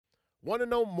Want to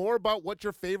know more about what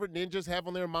your favorite ninjas have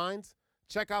on their minds?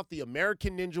 Check out the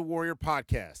American Ninja Warrior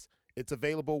podcast. It's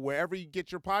available wherever you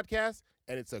get your podcasts,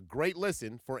 and it's a great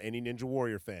listen for any Ninja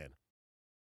Warrior fan.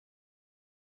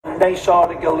 Nice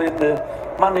article in the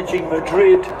Managing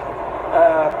Madrid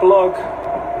blog.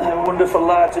 Wonderful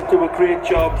lads that do a great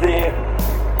job there.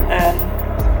 And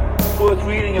worth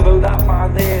reading about that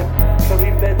man there.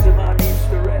 Karim Benzema needs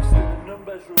to rest, and the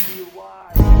numbers reveal why.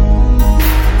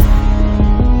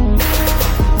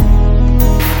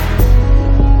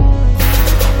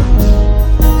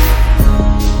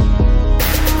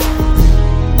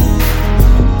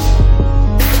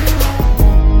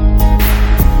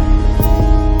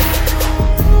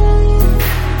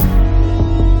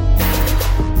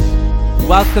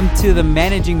 Welcome to the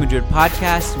Managing Madrid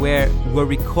podcast, where we're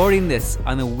recording this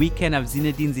on the weekend of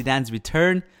Zinedine Zidane's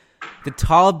return. The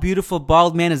tall, beautiful,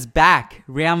 bald man is back.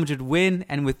 Real Madrid win,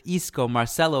 and with Isco,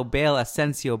 Marcelo, Bale,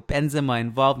 Asensio, Benzema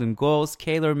involved in goals,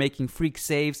 Keylor making freak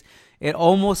saves, it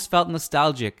almost felt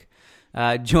nostalgic.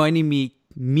 Joining me,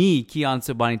 Kiyan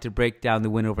Sobhani, to break down the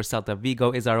win over Celta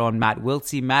Vigo is our own Matt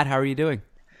Wiltsey. Matt, how are you doing?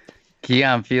 Kia,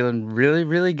 I'm feeling really,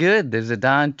 really good. The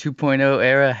Zidane 2.0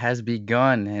 era has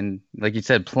begun, and like you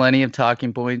said, plenty of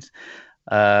talking points.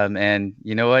 And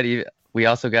you know what? We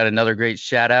also got another great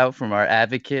shout out from our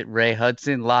advocate, Ray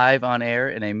Hudson, live on air,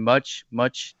 and a much,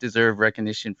 much deserved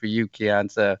recognition for you,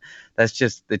 Kian. So that's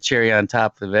just the cherry on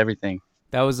top of everything.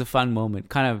 That was a fun moment.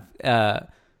 Kind of,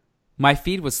 my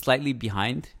feed was slightly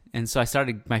behind, and so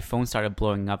my phone started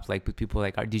blowing up, like with people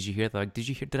like, "Did you hear?" They're like,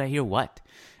 Did I hear what?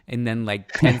 And then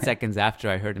like 10 seconds after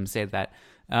I heard him say that,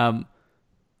 my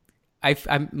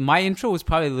intro was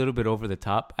probably a little bit over the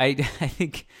top. I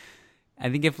think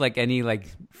if like any like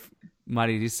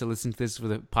Madridista listen to this for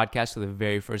the podcast for the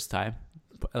very first time,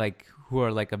 like who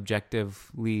are like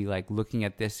objectively like looking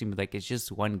at this and be like, it's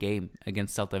just one game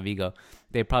against Celta Vigo,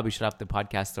 they probably shut off the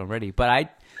podcast already. But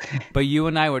you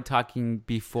and I were talking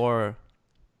before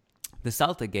the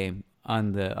Celta game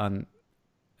in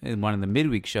one of the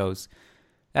midweek shows,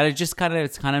 that it's kind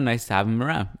of nice to have him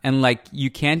around. And like, you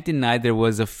can't deny there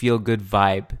was a feel-good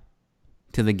vibe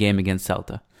to the game against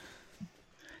Celta.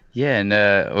 Yeah, and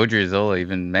Odriozola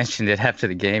even mentioned it after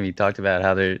the game. He talked about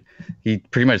how he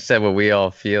pretty much said what we all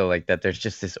feel, like that there's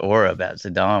just this aura about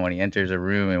Zidane when he enters a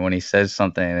room and when he says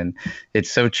something, and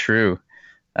it's so true.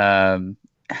 So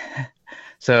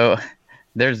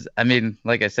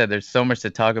like I said, there's so much to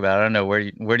talk about. I don't know,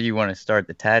 where do you want to start?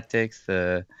 The tactics,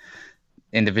 the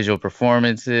individual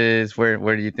performances, where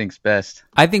do you think's best?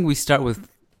 I think we start with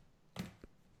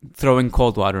throwing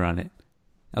cold water on it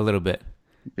a little bit.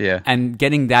 Yeah. And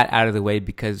getting that out of the way,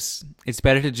 because it's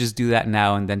better to just do that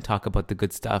now and then talk about the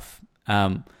good stuff.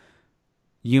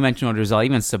 You mentioned Odriozola,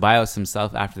 even Ceballos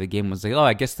himself after the game was like, "Oh,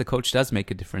 I guess the coach does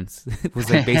make a difference." It was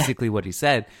like basically what he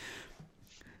said.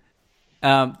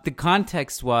 The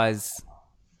context was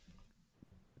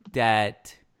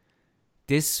that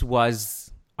this was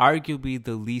arguably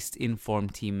the least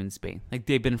informed team in Spain. Like,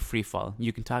 they've been free falling.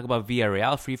 You can talk about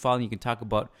Villarreal free falling. You can talk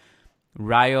about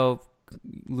Rayo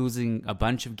losing a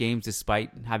bunch of games despite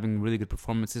having really good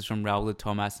performances from Raul de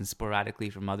Tomas and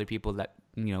sporadically from other people that,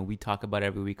 you know, we talk about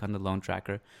every week on the Loan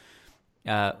Tracker.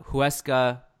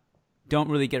 Huesca don't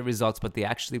really get results, but they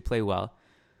actually play well.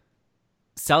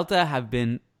 Celta have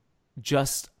been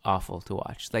just awful to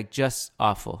watch. Like, just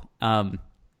awful.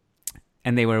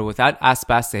 And they were without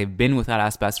Aspas. They've been without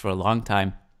Aspas for a long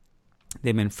time.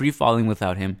 They've been free-falling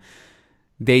without him.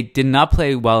 They did not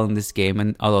play well in this game,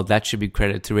 and although that should be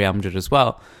credit to Real Madrid as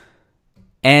well.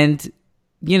 And,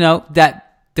 you know,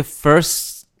 that the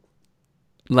first,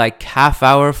 like, half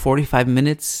hour, 45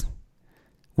 minutes,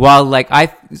 while, like,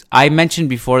 I mentioned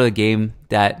before the game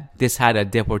that this had a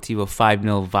Deportivo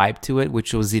 5-0 vibe to it,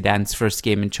 which was Zidane's first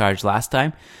game in charge last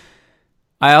time,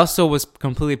 I also was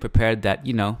completely prepared that,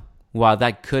 you know, while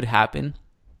that could happen,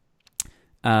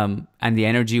 and the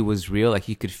energy was real, like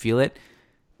you could feel it,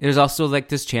 there's also like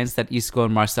this chance that Isco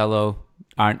and Marcelo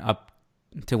aren't up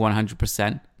to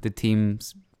 100%. The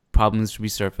team's problems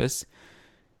resurface.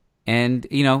 And,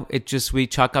 you know, we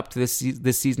chalk up to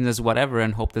this season as whatever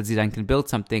and hope that Zidane can build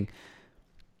something.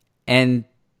 And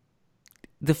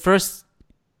the first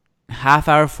half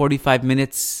hour, 45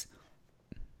 minutes,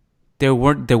 there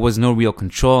was no real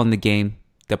control in the game.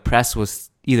 The press was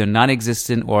either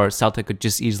non-existent or Celta could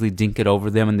just easily dink it over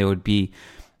them, and there'll be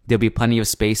plenty of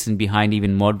space in behind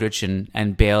even Modric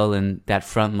and Bale and that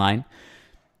front line.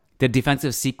 The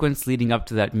defensive sequence leading up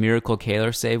to that miracle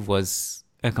Keylor save was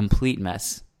a complete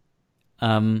mess.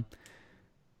 And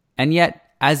yet,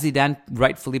 as Zidane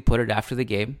rightfully put it after the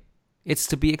game, it's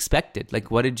to be expected. Like,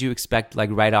 what did you expect,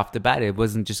 like, right off the bat? It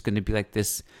wasn't just going to be like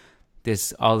this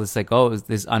this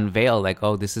unveil, like,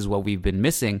 oh, this is what we've been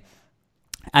missing.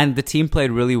 And the team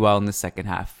played really well in the second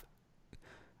half.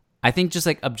 I think just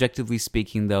like objectively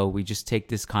speaking, though, we just take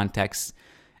this context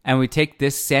and we take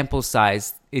this sample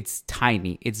size. It's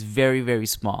tiny. It's very, very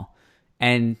small.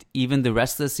 And even the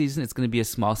rest of the season, it's going to be a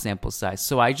small sample size.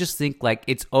 So I just think like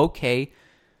it's okay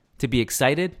to be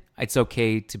excited. It's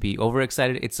okay to be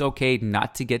overexcited. It's okay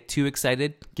not to get too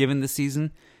excited given the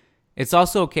season. It's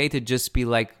also okay to just be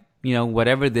like,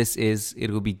 whatever this is,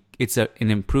 it's an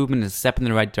improvement, it's a step in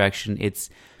the right direction. It's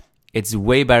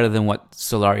way better than what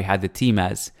Solari had the team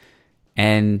as.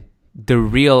 And the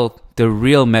real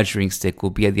measuring stick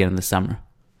will be at the end of the summer.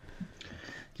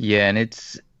 Yeah, and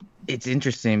it's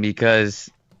interesting because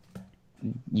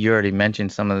you already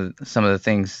mentioned some of the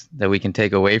things that we can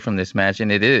take away from this match,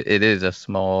 and it is a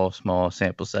small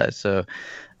sample size. So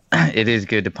it is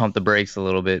good to pump the brakes a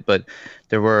little bit, but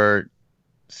there were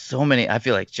so many, I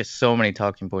feel like just so many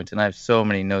talking points, and I have so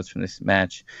many notes from this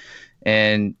match.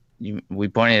 And we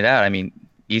pointed it out. I mean,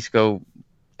 Isco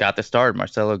got the start,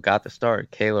 Marcelo got the start,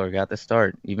 Keylor got the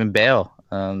start, even Bale.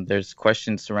 There's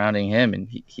questions surrounding him, and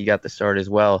he got the start as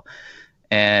well.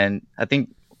 And I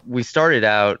think we started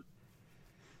out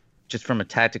just from a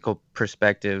tactical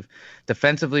perspective.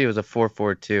 Defensively, it was a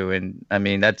 4-4-2, and I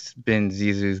mean that's been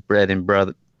Zizou's bread and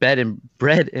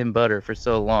butter for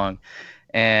so long.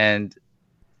 And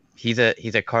he's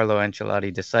a Carlo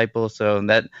Ancelotti disciple, so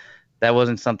that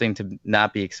wasn't something to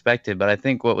not be expected. But I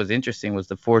think what was interesting was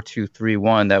the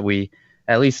 4-2-3-1 that we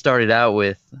at least started out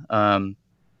with.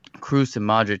 Kroos and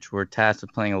Modric were tasked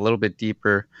with playing a little bit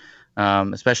deeper,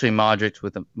 especially Modric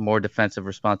with more defensive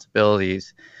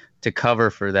responsibilities to cover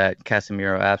for that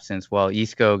Casemiro absence, while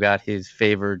Isco got his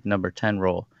favored number 10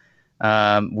 role.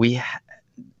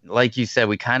 Like you said,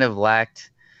 we kind of lacked,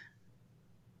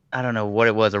 I don't know what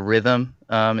it was, a rhythm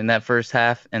in that first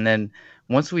half. And then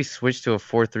once we switched to a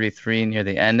 4-3-3 near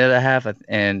the end of the half,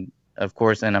 and of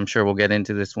course, and I'm sure we'll get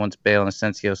into this once Bale and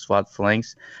Asensio swapped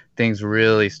flanks, things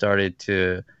really started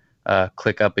to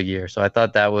click up a gear. So I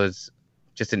thought that was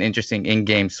just an interesting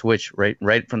in-game switch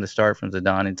right from the start from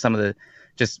Zidane, and some of the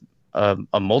just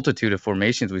a multitude of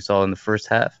formations we saw in the first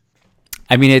half.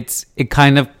 I mean, it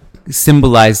kind of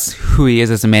symbolized who he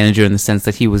is as a manager in the sense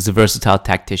that he was a versatile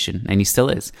tactician, and he still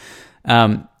is.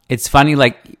 It's funny,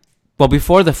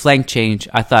 before the flank change,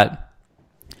 I thought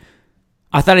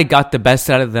it got the best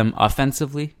out of them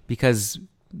offensively, because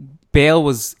Bale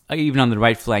was, even on the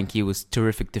right flank, he was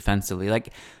terrific defensively.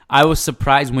 I was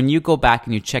surprised when you go back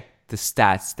and you check the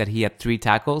stats that he had 3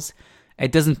 tackles.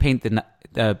 It doesn't paint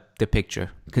the picture,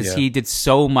 because he did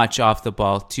so much off the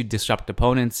ball to disrupt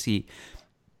opponents. He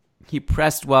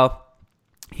pressed well,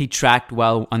 he tracked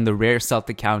well on the rare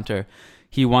Celtic counter.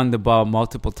 He won the ball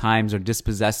multiple times, or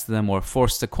dispossessed them, or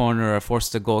forced a corner, or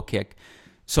forced a goal kick.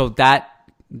 So that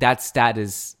stat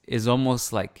is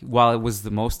almost like, while it was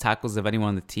the most tackles of anyone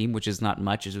on the team, which is not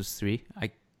much, it was 3.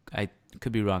 I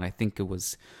could be wrong. I think it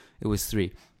was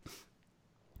 3.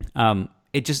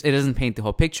 It doesn't paint the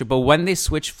whole picture. But when they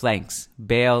switch flanks,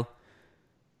 Bale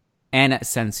and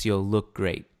Asensio look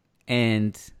great.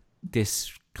 And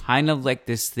this kind of like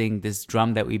this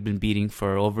drum that we've been beating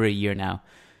for over a year now,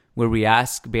 where we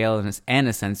ask Bale and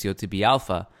Asensio to be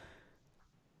alpha.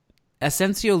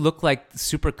 Asensio looked like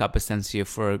Super Cup Asensio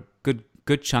for a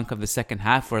good chunk of the second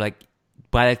half, where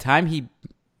by the time he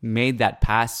made that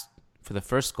pass for the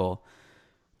first goal,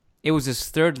 it was his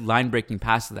third line-breaking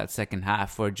pass of that second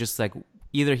half, where just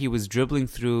either he was dribbling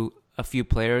through a few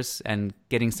players and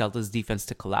getting Celta's defense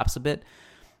to collapse a bit,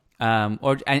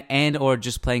 or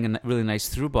just playing a really nice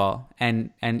through ball.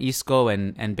 And Isco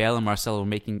and Bale and Marcelo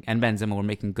and Benzema were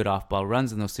making good off-ball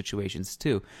runs in those situations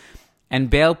too. And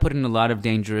Bale put in a lot of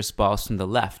dangerous balls from the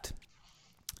left.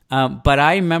 But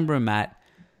I remember, Matt,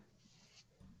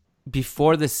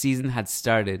 before the season had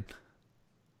started,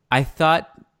 I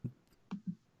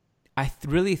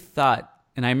really thought,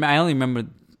 and I only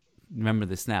remember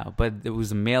this now, but it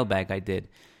was a mailbag I did,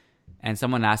 and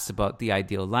someone asked about the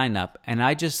ideal lineup, and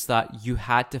I just thought you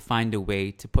had to find a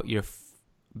way to put your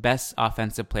best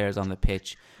offensive players on the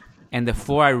pitch. And the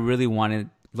 4 I really wanted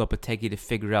Lopetegui to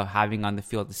figure out having on the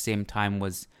field at the same time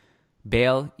was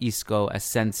Bale, Isco,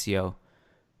 Asensio,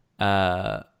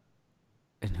 and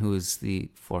who's the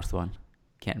 4th one?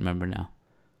 Can't remember now.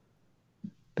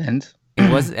 Benz?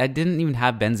 I didn't even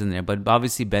have Benz in there, but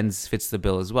obviously Benz fits the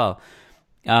bill as well.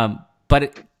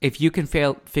 But if you can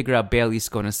figure out Bale,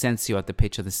 Isco, and Asensio at the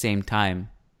pitch at the same time,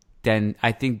 then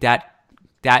I think that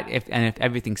if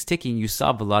everything's ticking, you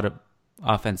solve a lot of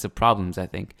offensive problems, I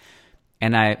think.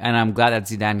 And I'm glad that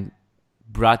Zidane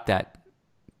brought that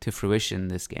to fruition in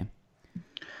this game.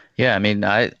 Yeah, I mean,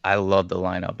 I love the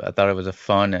lineup. I thought it was a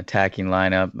fun attacking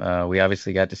lineup. We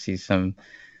obviously got to see some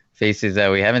faces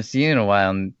that we haven't seen in a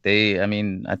while, and I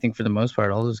mean, I think for the most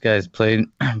part, all those guys played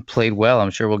played well.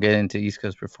 I'm sure we'll get into East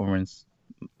Coast performance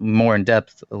more in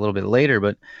depth a little bit later,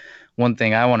 but one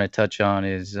thing I want to touch on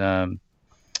is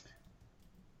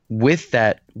with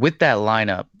that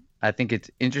lineup, I think it's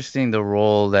interesting the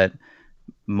role that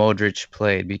Modric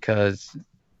played because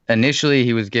initially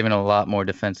he was given a lot more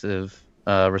defensive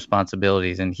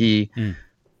responsibilities, and he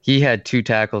had 2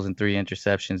 tackles and 3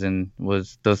 interceptions, and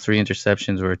those 3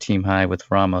 interceptions were a team high with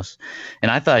Ramos.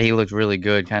 And I thought he looked really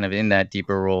good, kind of in that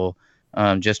deeper role,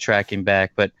 just tracking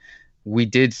back. But we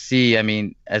did see, I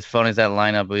mean, as fun as that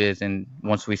lineup is, and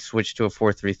once we switched to a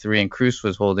 4-3-3 and Cruz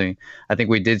was holding, I think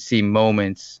we did see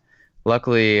moments.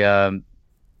 Luckily,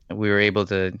 we were able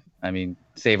to, I mean,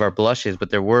 save our blushes,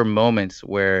 but there were moments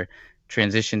where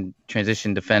transition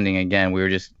defending again,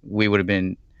 we would have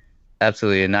been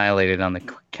absolutely annihilated on the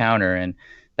counter, and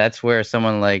that's where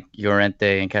someone like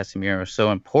Llorente and Casemiro are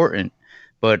so important.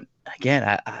 But again,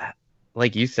 I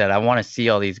like you said, I want to see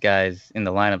all these guys in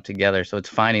the lineup together. So it's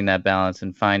finding that balance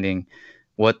and finding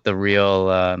what the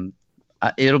real.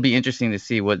 It'll be interesting to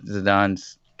see what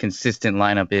Zidane's consistent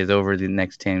lineup is over the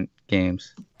next 10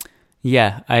 games.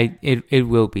 Yeah, it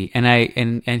will be,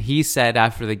 and he said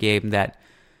after the game that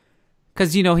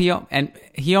because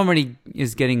he already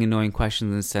is getting annoying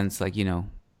questions in the sense like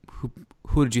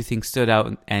who did you think stood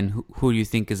out and who do you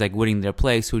think is like winning their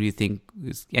place, who do you think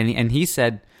is, and he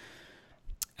said,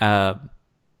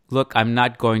 look, I'm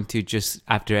not going to just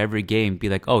after every game be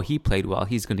like, oh, he played well,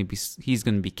 he's going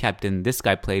to be kept, and this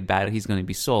guy played bad, he's going to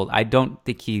be sold. I don't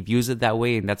think he views it that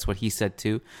way, and that's what he said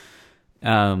too.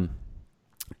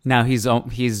 Now he is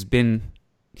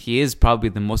probably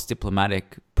the most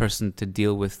diplomatic person to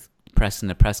deal with press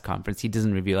in a press conference. He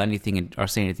doesn't reveal anything or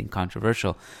say anything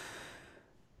controversial.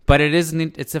 But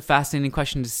it's a fascinating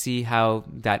question to see how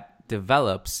that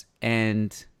develops.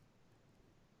 And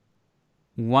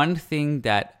one thing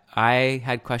that I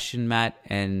had questioned, Matt,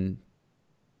 and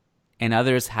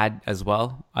others had as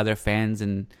well, other fans,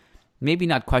 and maybe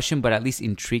not questioned, but at least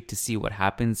intrigued to see what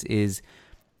happens, is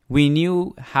we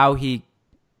knew how he,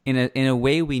 in a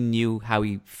way, we knew how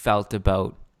he felt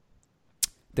about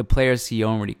the players he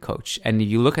already coached. And if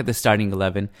you look at the starting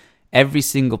 11, every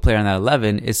single player on that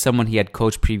 11 is someone he had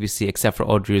coached previously except for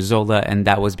Odriozola, and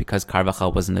that was because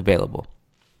Carvajal wasn't available.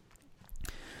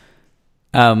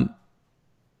 And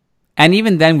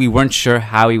even then, we weren't sure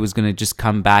how he was going to just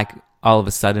come back all of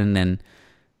a sudden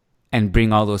and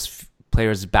bring all those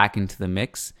players back into the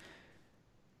mix.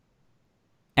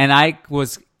 And I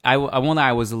won't lie,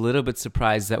 I was a little bit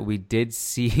surprised that we did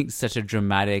see such a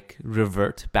dramatic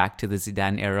revert back to the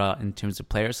Zidane era in terms of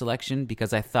player selection,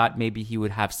 because I thought maybe he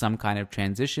would have some kind of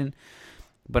transition.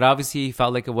 But obviously he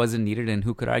felt like it wasn't needed, and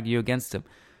who could argue against him?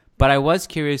 But I was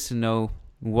curious to know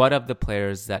what of the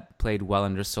players that played well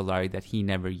under Solari that he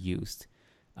never used.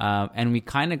 And we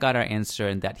kind of got our answer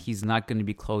in that he's not going to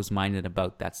be closed-minded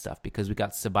about that stuff, because we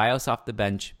got Ceballos off the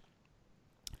bench.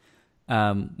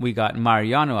 We got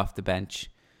Mariano off the bench.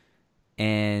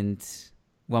 And,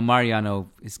 well, Mariano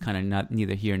is kind of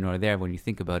neither here nor there when you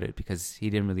think about it, because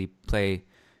he didn't really play.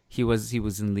 He was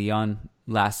in Lyon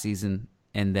last season,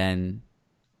 and then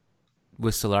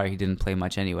with Solari, he didn't play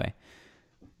much anyway.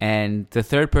 And the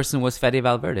third person was Fede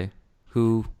Valverde,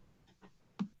 who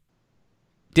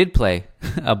did play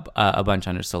a bunch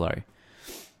under Solari.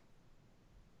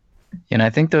 And I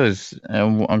think those,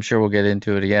 I'm sure we'll get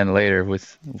into it again later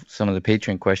with some of the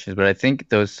Patreon questions, but I think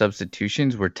those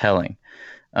substitutions were telling,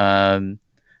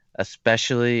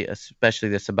 especially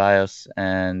the Ceballos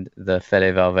and the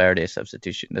Fede Valverde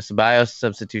substitution. The Ceballos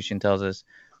substitution tells us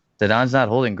Zidane's not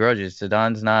holding grudges.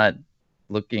 Zidane's not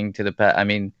looking to the past. I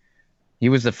mean, he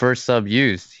was the first sub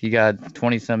used. He got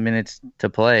 20-some minutes to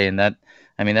play, and that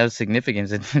was significant.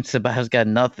 Ceballos got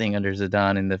nothing under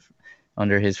Zidane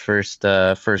under his first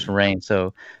reign.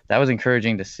 So that was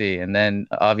encouraging to see. And then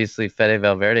obviously Fede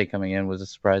Valverde coming in was a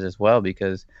surprise as well,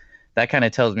 because that kind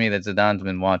of tells me that Zidane's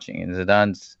been watching, and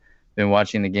Zidane's been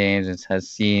watching the games and has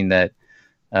seen that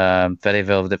Fede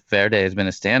Valverde has been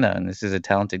a standout, and this is a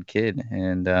talented kid.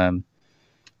 And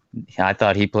I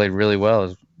thought he played really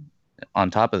well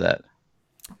on top of that.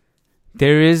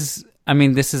 There is,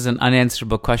 this is an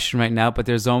unanswerable question right now, but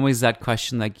there's always that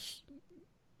question, like,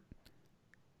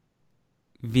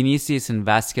 Vinicius and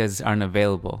Vasquez aren't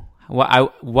available.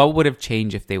 What would have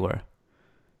changed if they were?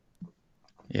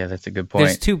 Yeah, that's a good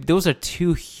point. Those are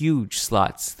two huge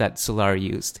slots that Solari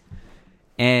used.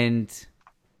 And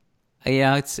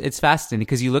yeah, it's fascinating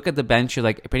because you look at the bench, you're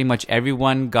like, pretty much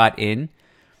everyone got in.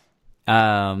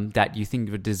 that you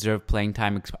think would deserve playing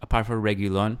time apart from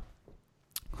Reguilon,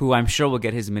 who I'm sure will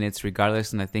get his minutes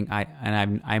regardless. And I think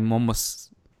I'm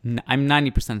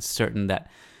 90% certain that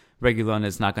Reguilon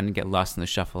is not going to get lost in the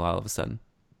shuffle all of a sudden.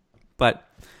 But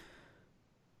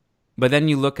then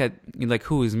you look at like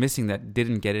who is missing that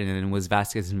didn't get it, and it was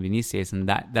Vasquez and Vinicius, and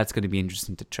that's going to be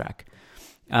interesting to track.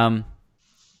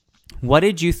 What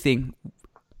did you think?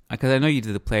 Because I know you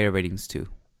did the player ratings too.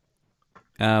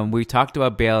 We talked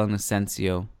about Bale and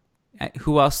Asensio.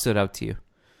 Who else stood out to you?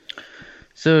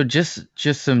 So just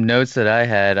some notes that I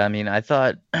had. I mean, I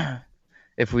thought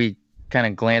if we kind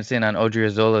of glance in on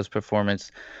Odriozola's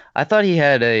performance, I thought he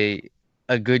had a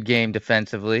good game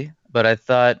defensively, but I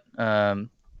thought on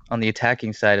the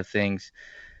attacking side of things,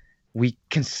 we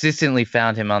consistently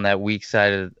found him on that weak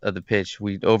side of the pitch.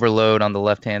 We'd overload on the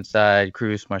left-hand side,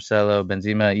 Cruz, Marcelo,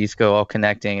 Benzema, Isco all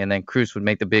connecting, and then Cruz would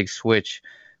make the big switch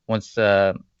once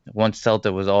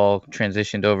Celta was all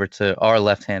transitioned over to our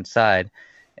left-hand side.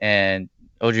 And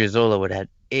Odriozola would have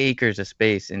acres of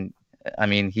space, and I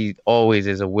mean, he always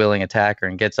is a willing attacker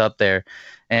and gets up there.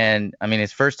 And I mean,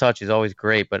 his first touch is always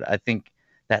great, but I think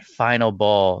that final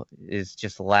ball is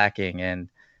just lacking. And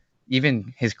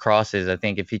even his crosses, I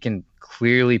think if he can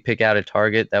clearly pick out a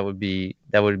target, that would be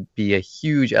a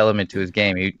huge element to his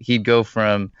game. He'd go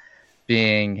from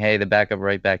being, hey, the backup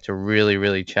right back to really,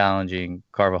 really challenging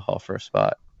Carvajal for a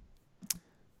spot.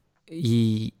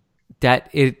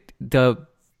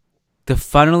 The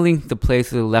funneling the play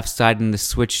to the left side and the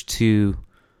switch to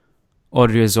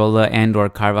Odriozola and or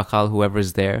Carvajal,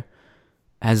 whoever's there,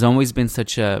 has always been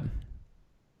such a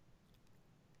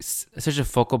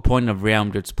focal point of Real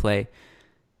Madrid's play.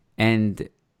 And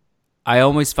I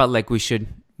always felt like we should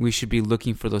be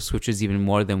looking for those switches even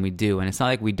more than we do. And it's not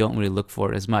like we don't really look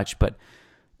for it as much, but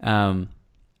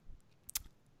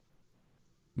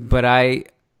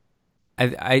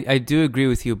I do agree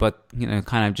with you about,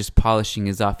 kind of just polishing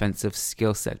his offensive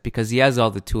skill set, because he has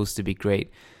all the tools to be great.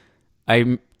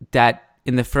 That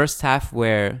in the first half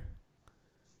where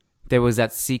there was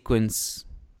that sequence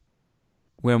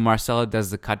where Marcelo does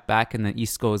the cutback and then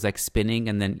Isco is like spinning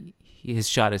and then his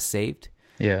shot is saved.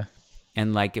 Yeah.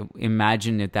 And like,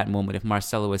 imagine at that moment if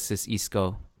Marcelo assists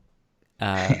Isco.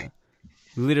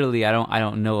 Literally, I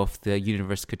don't know if the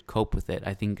universe could cope with it.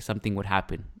 I think something would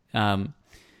happen.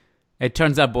 It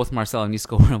turns out both Marcelo and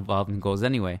Isco were involved in goals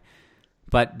anyway.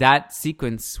 But that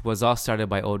sequence was all started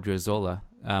by Odriozola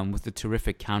with a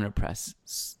terrific counter press.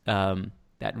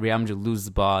 That Real Madrid loses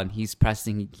the ball and he's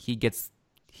pressing.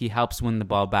 He helps win the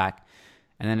ball back.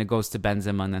 And then it goes to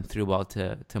Benzema and then through ball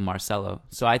to Marcelo.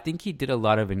 So I think he did a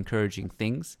lot of encouraging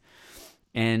things.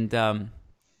 And,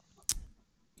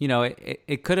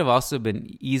 it could have also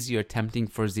been easier tempting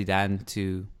for Zidane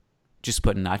to just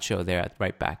put Nacho there at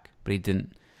right back, but he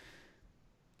didn't.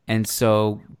 And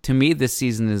so to me, this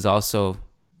season is also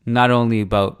not only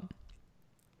about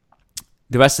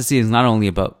the rest of the season is not only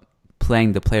about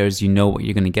playing the players, you know what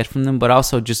you're going to get from them, but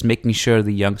also just making sure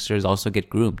the youngsters also get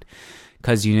groomed,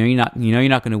 because you're not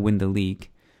going to win the league.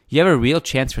 You have a real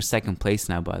chance for second place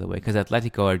now, by the way, because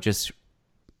Atletico are just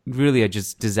really a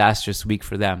just disastrous week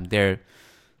for them. They're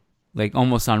like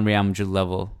almost on Real Madrid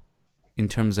level in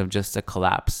terms of just a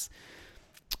collapse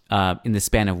in the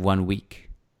span of 1 week.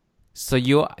 So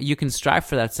you can strive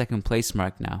for that second place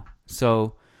mark now.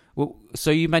 So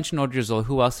you mentioned Odriozola.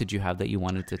 Who else did you have that you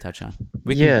wanted to touch on?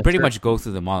 We can pretty much go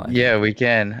through them all. Yeah, we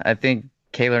can. I think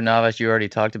Keylor Navas, you already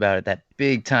talked about it, that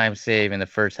big time save in the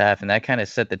first half, and that kind of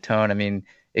set the tone. I mean,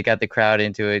 it got the crowd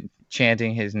into it,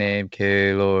 chanting his name,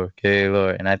 Keylor,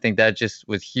 Keylor. And I think that just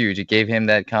was huge. It gave him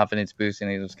that confidence boost,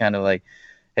 and it was kind of like,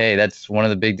 hey, that's one of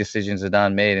the big decisions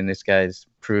Zidane made, and this guy's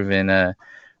proven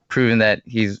that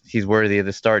he's worthy of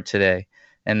the start today.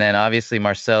 And then obviously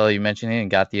Marcelo, you mentioned it,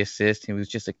 and got the assist. He was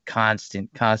just a constant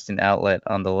outlet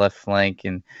on the left flank,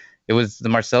 and it was the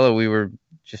Marcelo we were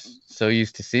just so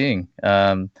used to seeing.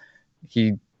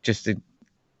 He just a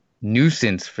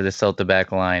nuisance for the Celta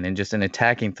back line and just an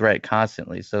attacking threat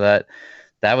constantly. So that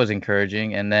was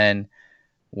encouraging. And then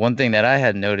one thing that I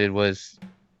had noted was,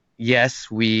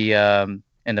 yes, we in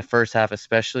the first half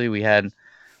especially, we had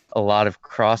a lot of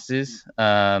crosses,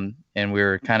 and we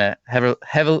were kind of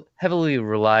heavily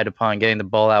relied upon getting the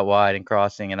ball out wide and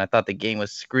crossing. And I thought the game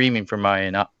was screaming for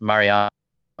Mariano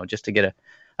just to get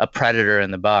a predator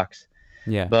in the box.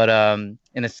 Yeah. But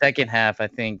in the second half, I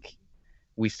think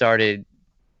we started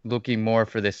looking more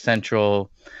for the central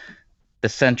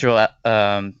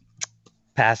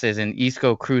passes, and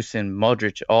Isco, Cruz, and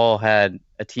Modric all had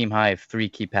a team high of 3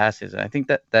 key passes. And I think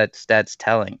that stat's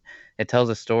telling. It tells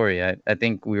a story. I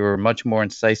think we were much more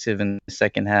incisive in the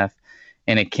second half,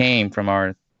 and it came from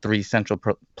our three central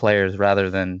players rather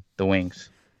than the wings.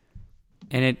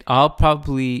 And it all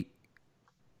probably,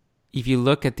 if you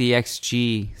look at the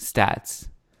XG stats,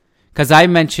 because I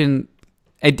mentioned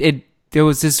there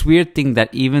was this weird thing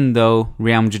that even though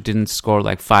Real Madrid didn't score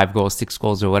like 5 goals, 6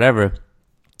 goals, or whatever,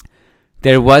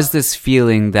 there was this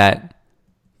feeling that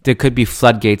there could be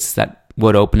floodgates that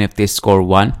would open if they score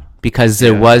 1, because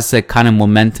there was a kind of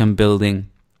momentum building.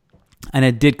 And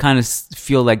it did kind of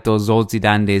feel like those old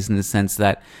Zidane days in the sense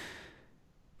that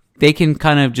they can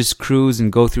kind of just cruise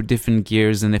and go through different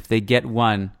gears. And if they get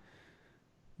 1,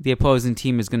 the opposing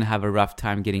team is going to have a rough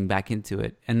time getting back into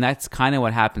it. And that's kind of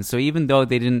what happened. So even though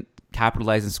they didn't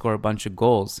capitalize and score a bunch of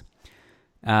goals,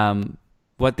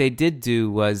 what they did do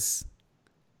was,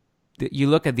 you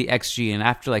look at the XG, and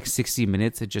after like 60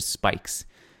 minutes, it just spikes.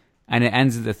 And it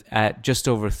ends at just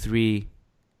over three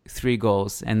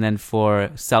goals. And then for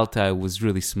Celta, it was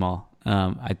really small.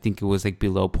 I think it was like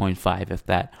below 0.5, if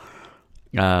that.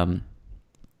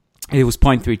 It was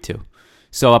 0.32.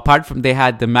 So apart from, they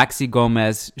had the Maxi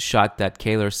Gomez shot that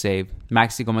Kaylor saved.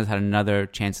 Maxi Gomez had another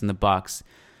chance in the box.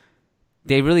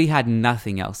 They really had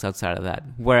nothing else outside of that.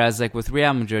 Whereas like with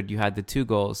Real Madrid, you had the 2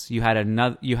 goals. You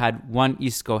had one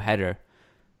Isco header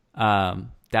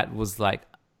that was like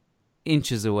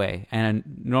inches away, and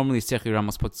normally Sergio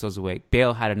Ramos puts those away.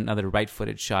 Bale had another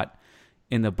right-footed shot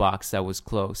in the box that was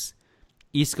close.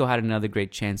 Isco had another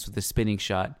great chance with a spinning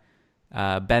shot.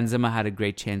 Benzema had a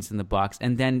great chance in the box,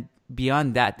 and then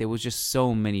beyond that, there was just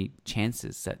so many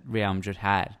chances that Real Madrid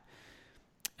had.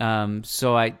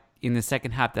 So in the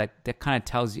second half, that kind of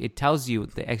tells you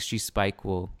the XG spike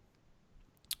will,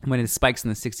 when it spikes in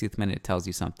the 60th minute, it tells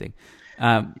you something.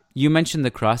 You mentioned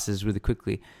the crosses really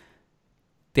quickly.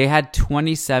 They had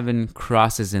 27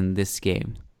 crosses in this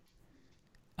game.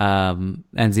 And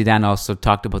Zidane also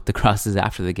talked about the crosses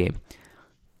after the game.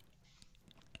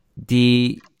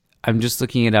 I'm just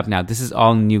looking it up now. This is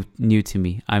all new to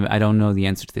me. I don't know the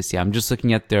answer to this yet. I'm just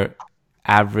looking at their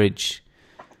average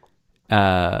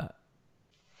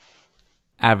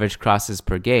crosses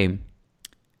per game.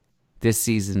 This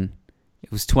season,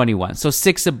 it was 21. So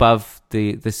 6 above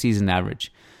the season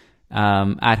average.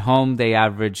 At home, they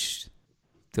actually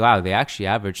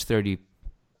averaged 30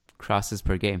 crosses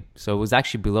per game. So it was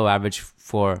actually below average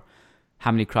for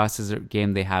how many crosses a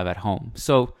game they have at home.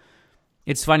 So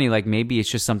it's funny, like maybe it's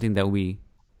just something that we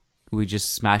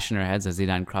just smash in our heads as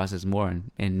Zidane crosses more,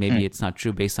 and maybe it's not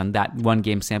true based on that one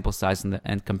game sample size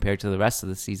and compared to the rest of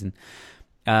the season.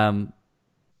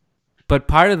 But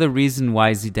part of the reason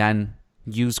why Zidane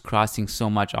used crossing so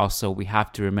much, also we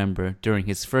have to remember, during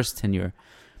his first tenure,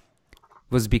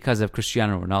 was because of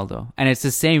Cristiano Ronaldo. And it's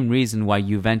the same reason why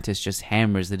Juventus just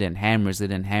hammers it in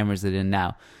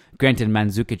now. Granted,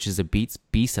 Mandzukic is a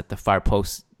beast at the far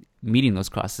post, meeting those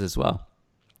crosses as well.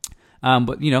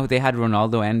 But, they had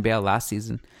Ronaldo and Bale last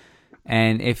season.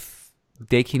 And if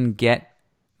they can get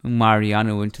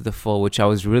Mariano into the fold, which I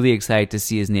was really excited to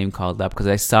see his name called up, because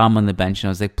I saw him on the bench and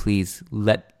I was like, please,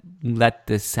 let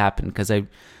this happen, because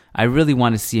I really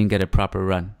want to see him get a proper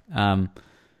run.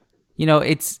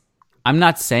 I'm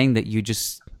not saying that you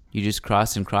just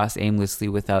cross aimlessly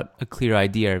without a clear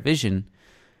idea or vision,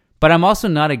 but I'm also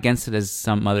not against it as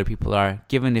some other people are,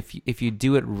 given if you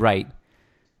do it right.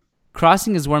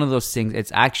 Crossing is one of those things,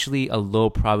 it's actually a low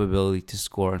probability to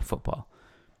score in football.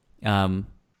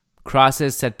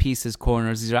 Crosses, set pieces,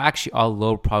 corners, these are actually all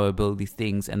low probability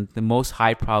things, and the most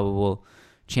high probable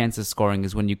chance of scoring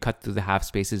is when you cut through the half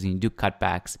spaces and you do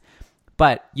cutbacks.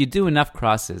 But you do enough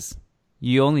crosses,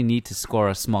 you only need to score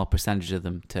a small percentage of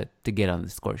them to get on the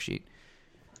score sheet.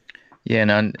 Yeah,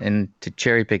 and to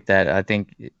cherry pick that, I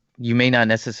think you may not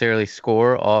necessarily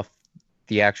score off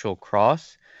the actual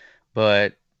cross,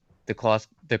 but the cross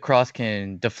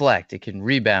can deflect, it can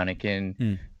rebound, it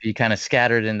can be kind of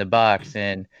scattered in the box,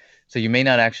 and so you may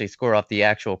not actually score off the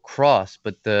actual cross,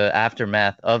 but the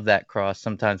aftermath of that cross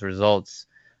sometimes results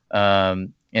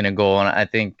in a goal. And I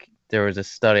think there was a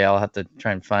study, I'll have to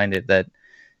try and find it, that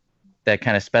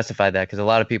kind of specified that, because a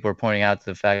lot of people are pointing out to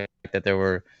the fact that there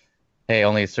were,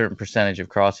 only a certain percentage of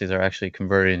crosses are actually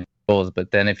converted into goals.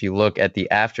 But then if you look at the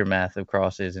aftermath of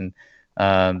crosses, and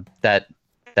that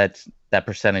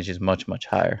percentage is much, much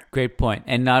higher. Great point.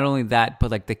 And not only that,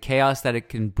 but like the chaos that it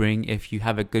can bring if you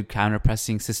have a good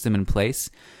counter-pressing system in place,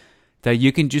 that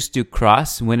you can just do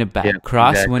cross, win it back,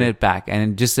 win it back.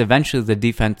 And just eventually the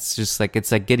defense, just like,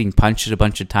 it's like getting punched a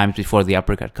bunch of times before the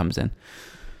uppercut comes in.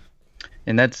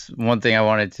 And that's one thing I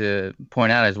wanted to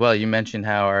point out as well. You mentioned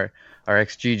how our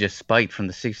XG just spiked from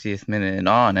the 60th minute and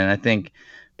on. And I think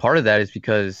part of that is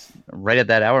because right at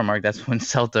that hour mark, that's when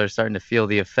Celta are starting to feel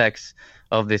the effects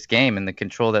of this game and the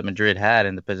control that Madrid had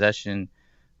and the possession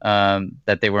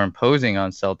that they were imposing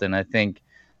on Celta. I think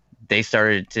they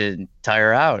started to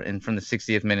tire out. And from the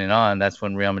 60th minute on, that's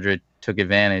when Real Madrid took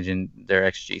advantage and their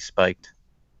XG spiked.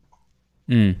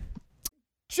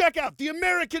 Check out the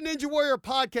American Ninja Warrior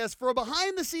podcast for a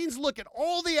behind-the-scenes look at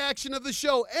all the action of the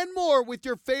show and more with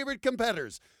your favorite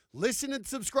competitors. Listen and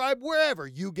subscribe wherever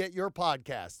you get your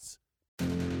podcasts.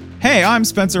 Hey, I'm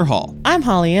Spencer Hall. I'm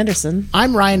Holly Anderson.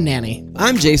 I'm Ryan Nanny.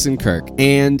 I'm Jason Kirk,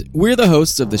 and we're the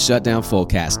hosts of the Shutdown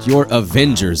Fullcast, your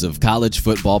Avengers of College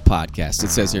Football podcast. It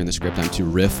says here in the script I'm to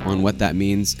riff on what that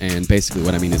means, and basically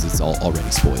what I mean is it's all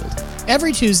already spoiled.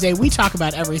 Every Tuesday, we talk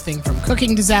about everything from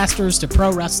cooking disasters to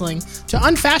pro wrestling to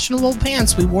unfashionable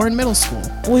pants we wore in middle school.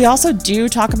 We also do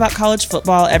talk about college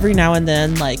football every now and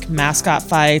then, like mascot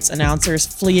fights, announcers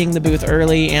fleeing the booth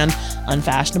early, and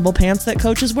unfashionable pants that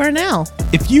coaches wear now.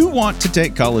 If you want to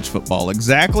take college football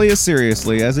exactly as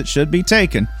seriously as it should be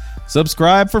taken,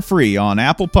 subscribe for free on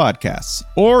Apple Podcasts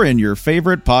or in your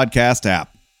favorite podcast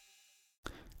app.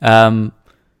 You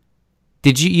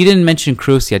didn't mention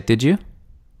Kroos yet, did you?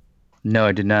 No,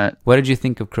 I did not. What did you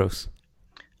think of Kroos?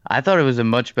 I thought it was a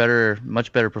much better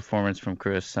performance from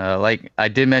Kroos. Like I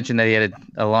did mention that he had,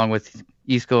 along with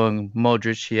Isco and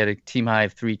Modric, he had a team high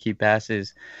of 3 key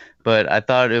passes, but I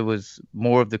thought it was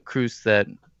more of the Kroos that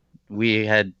we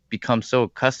had become so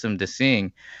accustomed to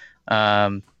seeing.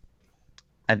 And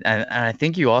I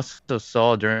think you also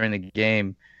saw during the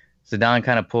game, Zidane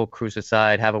kind of pull Kroos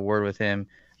aside, have a word with him,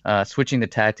 switching the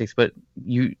tactics, but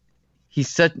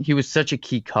he was such a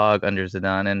key cog under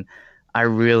Zidane, and I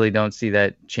really don't see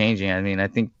that changing. I mean, I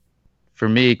think for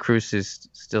me, Kroos is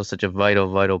still such a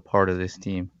vital part of this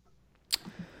team.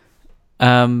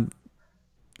 I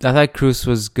thought Kroos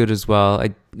was good as well.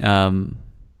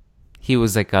 He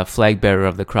was like a flag bearer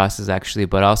of the crosses actually,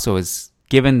 but also is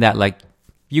given that like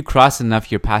you cross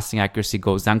enough, your passing accuracy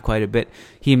goes down quite a bit.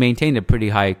 He maintained a pretty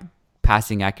high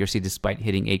passing accuracy despite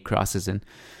hitting 8 crosses, and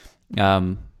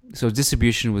so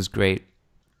distribution was great.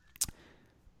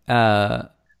 And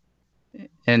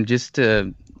just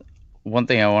one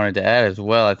thing I wanted to add as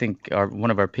well, I think one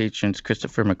of our patrons,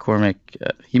 Christopher McCormick,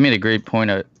 he made a great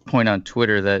point on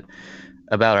Twitter that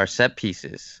about our set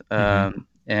pieces. And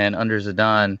under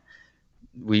Zidane,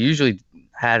 we usually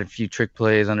had a few trick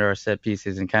plays under our set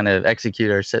pieces and kind of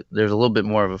execute our set. There's a little bit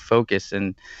more of a focus,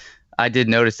 and I did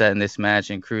notice that in this match.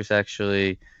 And Kroos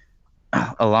actually,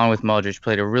 along with Modric,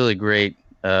 played a really great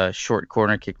short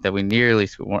corner kick that we nearly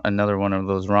another one of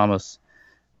those Ramos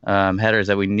headers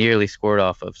that we nearly scored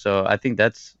off of. So I think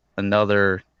that's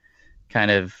another kind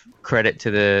of credit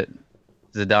to the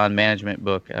Zidane management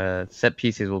book. Set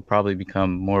pieces will probably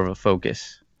become more of a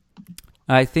focus.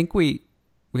 I think we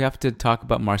have to talk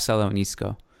about Marcelo and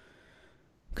Isco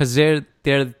because they're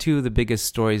 2 of the biggest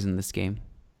stories in this game.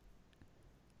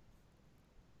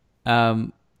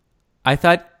 I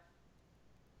thought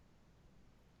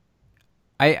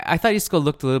Isco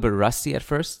looked a little bit rusty at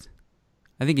first.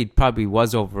 I think he probably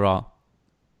was overall.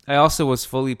 I also was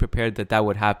fully prepared that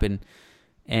would happen,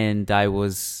 and I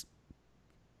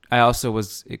also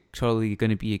was totally going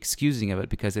to be excusing of it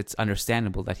because it's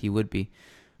understandable that he would be.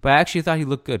 But I actually thought he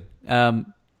looked good.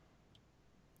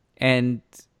 And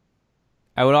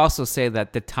I would also say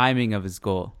that the timing of his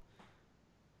goal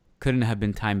couldn't have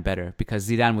been timed better because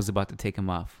Zidane was about to take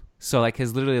him off. So like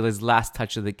his last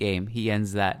touch of the game, he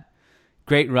ends that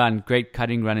great run, great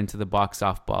cutting run into the box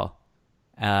off ball,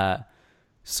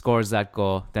 scores that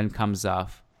goal, then comes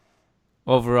off.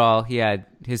 Overall,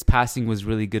 his passing was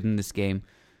really good in this game.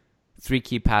 3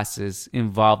 key passes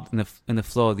involved in the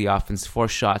flow of the offense, 4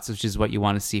 shots, which is what you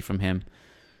want to see from him.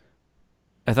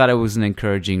 I thought it was an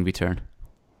encouraging return.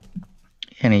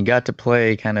 And he got to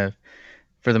play kind of,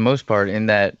 for the most part, in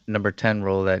that number 10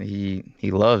 role that he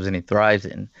loves and he thrives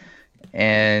in.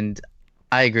 And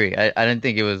I agree. I didn't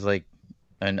think it was like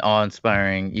an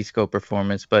awe-inspiring Isco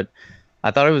performance, but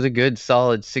I thought it was a good,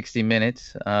 solid 60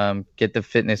 minutes. Get the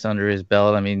fitness under his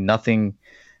belt. I mean, nothing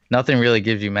really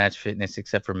gives you match fitness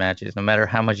except for matches. No matter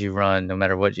how much you run, no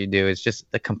matter what you do, it's just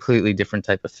a completely different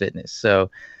type of fitness.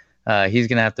 So he's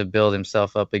going to have to build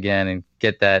himself up again and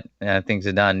get that. And I think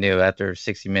Zidane knew after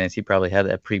 60 minutes, he probably had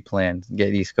that pre-planned,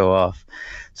 get Isco off.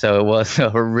 So it was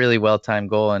a really well-timed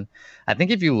goal. And I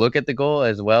think if you look at the goal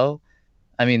as well,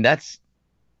 I mean, that's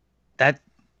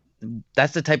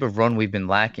the type of run we've been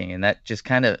lacking. And that just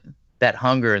kind of that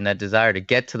hunger and that desire to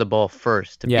get to the ball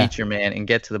first, to beat your man and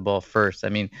get to the ball first. I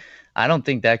mean, I don't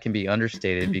think that can be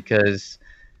understated because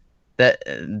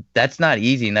that's not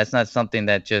easy. And that's not something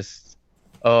that just,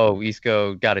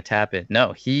 Isco got to tap it.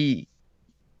 No,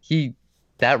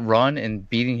 that run and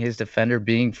beating his defender,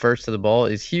 being first to the ball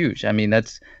is huge. I mean,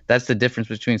 that's the difference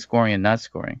between scoring and not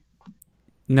scoring.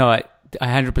 No, I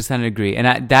 100% agree.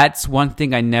 And that's one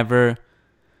thing I never...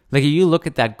 Like, if you look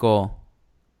at that goal,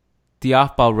 the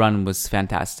off-ball run was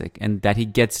fantastic. And that he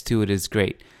gets to it is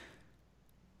great.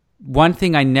 One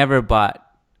thing I never bought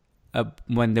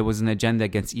when there was an agenda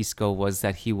against Isco was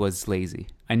that he was lazy.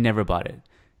 I never bought it.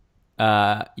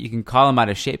 You can call him out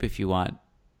of shape if you want,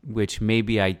 which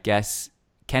maybe, I guess,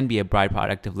 can be a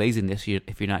byproduct of laziness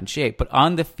if you're not in shape. But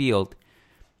on the field...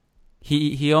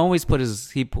 He always put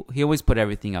he always put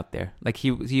everything out there. Like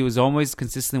he was always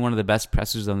consistently one of the best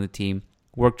pressers on the team.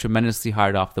 Worked tremendously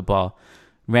hard off the ball,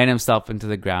 ran himself into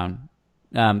the ground.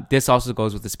 This also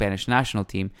goes with the Spanish national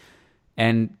team,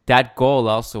 and that goal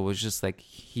also was just like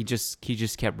he just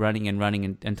kept running and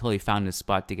running until he found his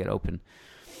spot to get open.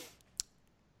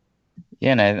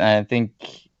 Yeah, and I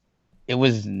think it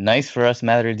was nice for us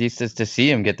Madridistas to see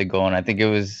him get the goal, and I think it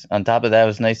was on top of that, it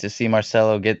was nice to see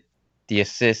Marcelo get the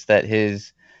assist that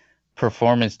his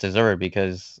performance deserved,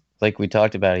 because like we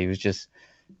talked about, he was just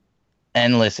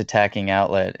endless attacking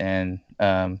outlet and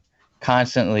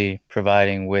constantly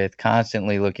providing width,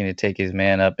 constantly looking to take his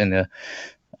man up in the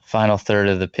final third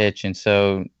of the pitch. And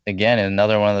so again,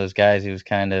 another one of those guys who was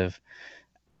kind of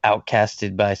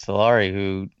outcasted by Solari,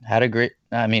 who had a great,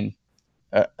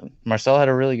 Marcelo had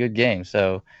a really good game.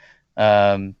 So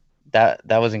that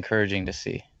was encouraging to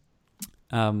see.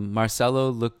 Marcelo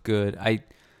looked good. I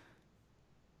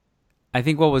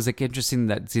think what was like interesting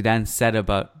that Zidane said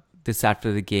about this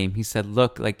after the game, he said,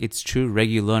 look, like it's true,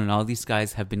 Reguilón and all these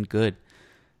guys have been good.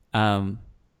 But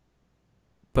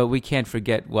we can't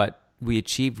forget what we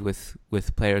achieved with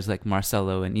players like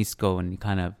Marcelo and Isco and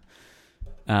kind of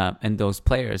and those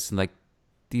players. Like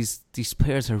these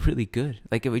players are really good.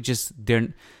 Like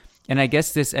and I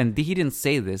guess this, and he didn't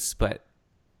say this, but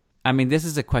I mean, this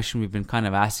is a question we've been kind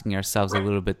of asking ourselves a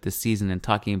little bit this season and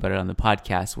talking about it on the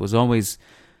podcast, was always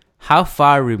how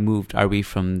far removed are we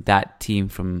from that team,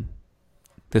 from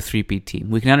the 3P team?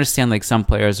 We can understand like some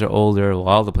players are older. Well,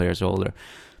 all the players are older.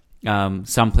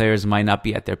 Some players might not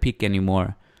be at their peak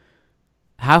anymore.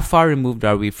 How far removed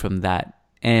are we from that?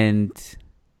 And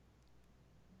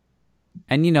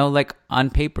you know, like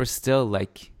on paper still,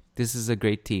 like this is a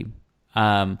great team.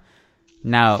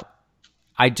 Now,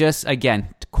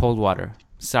 again, cold water.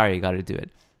 Sorry, I got to do it.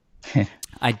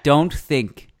 I don't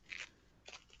think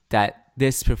that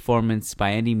this performance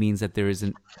by any means that there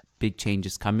isn't big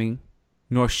changes coming,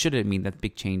 nor should it mean that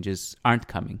big changes aren't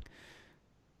coming.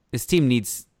 This team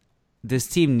needs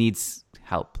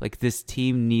help. Like this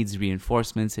team needs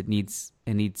reinforcements. It needs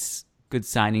good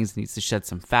signings. It needs to shed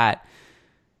some fat.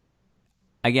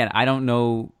 Again, I don't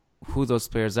know who those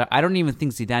players are. I don't even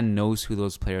think Zidane knows who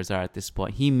those players are at this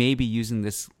point. He may be using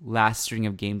this last string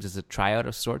of games as a tryout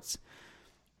of sorts.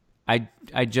 I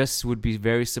just would be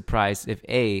very surprised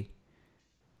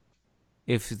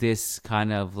if this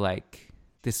kind of like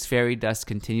this fairy dust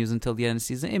continues until the end of the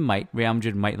season. It might. Real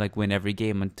Madrid might like win every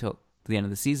game until the end of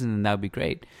the season, and that would be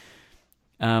great.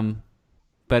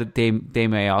 But they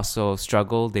may also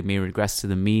struggle. They may regress to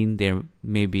the mean. There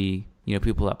may be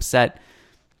people upset.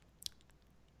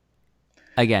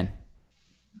 Again,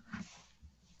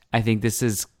 I think this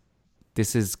is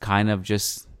kind of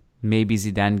just maybe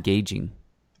Zidane gauging.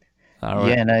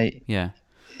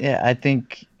 I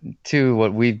think too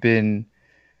what we've been.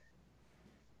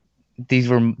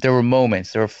 There were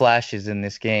moments, there were flashes in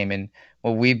this game, and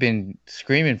what we've been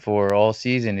screaming for all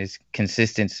season is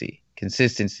consistency,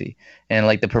 and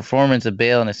like the performance of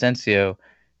Bale and Asensio.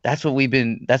 That's what we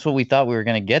thought we were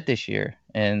going to get this year.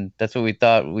 And that's what we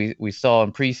thought we saw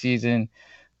in preseason,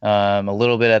 a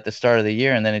little bit at the start of the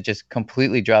year. And then it just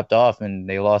completely dropped off and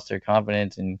they lost their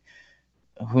confidence. And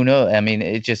who knows? I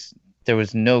mean, there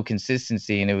was no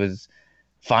consistency. And it was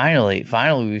finally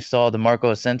we saw the Marco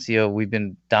Asensio we've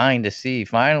been dying to see.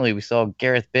 Finally, we saw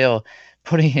Gareth Bale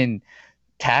putting in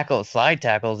slide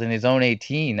tackles in his own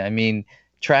 18. I mean,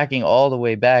 tracking all the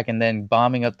way back and then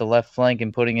bombing up the left flank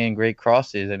and putting in great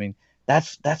crosses. I mean,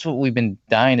 that's what we've been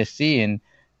dying to see. And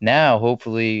now,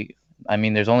 hopefully, I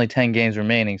mean, there's only 10 games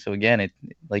remaining. So again,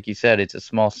 like you said, it's a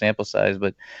small sample size,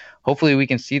 but hopefully we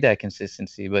can see that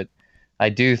consistency. But I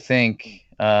do think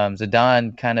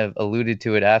Zidane kind of alluded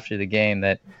to it after the game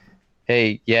that,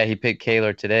 hey, yeah, he picked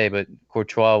Keylor today, but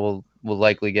Courtois will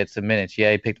likely get some minutes.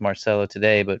 Yeah, he picked Marcelo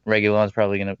today, but Reguilón's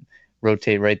probably going to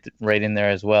rotate right in there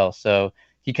as well. So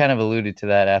he kind of alluded to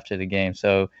that after the game.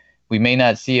 So we may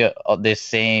not see this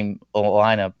same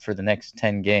lineup for the next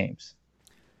 10 games.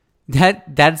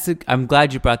 I'm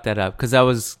glad you brought that up because I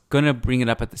was going to bring it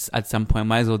up at some point.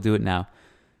 Might as well do it now.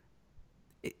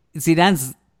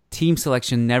 Zidane's team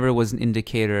selection never was an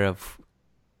indicator of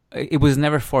it was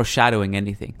never foreshadowing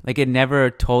anything. Like it never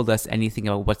told us anything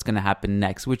about what's going to happen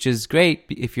next, which is great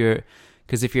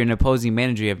because if you're an opposing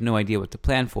manager, you have no idea what to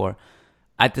plan for.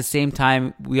 At the same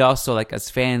time, we also, like as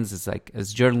fans,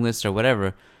 as journalists or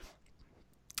whatever,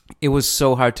 it was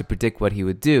so hard to predict what he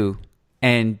would do.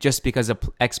 And just because a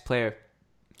ex-player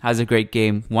has a great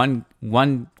game one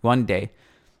day,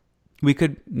 we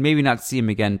could maybe not see him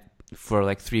again for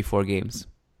like 3-4 games.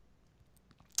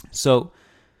 So,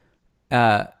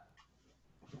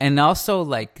 and also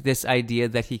like this idea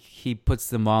that he puts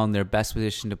them all in their best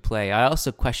position to play, I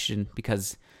also question,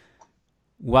 because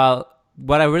while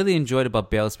what I really enjoyed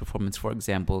about Bale's performance, for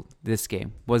example, this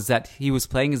game, was that he was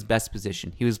playing his best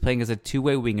position. He was playing as a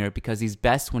two-way winger because he's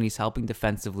best when he's helping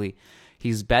defensively.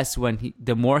 He's best when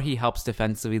the more he helps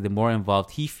defensively, the more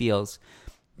involved he feels,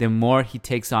 the more he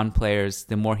takes on players,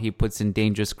 the more he puts in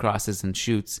dangerous crosses and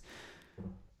shoots.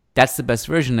 That's the best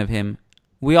version of him.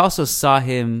 We also saw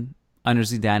him under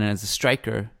Zidane as a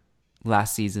striker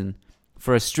last season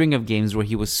for a string of games where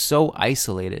he was so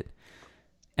isolated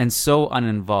and so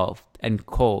uninvolved and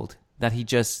cold that he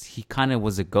kind of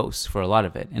was a ghost for a lot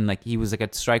of it. And like he was like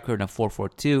a striker in a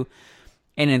 4-4-2.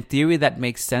 And in theory, that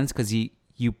makes sense because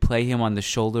you play him on the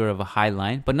shoulder of a high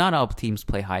line, but not all teams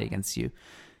play high against you.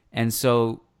 And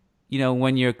so,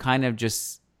 when you're kind of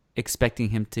just expecting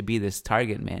him to be this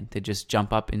target man, to just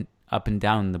jump up and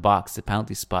down in the box, the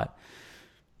penalty spot,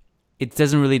 it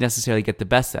doesn't really necessarily get the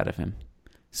best out of him.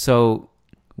 So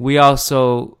we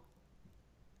also,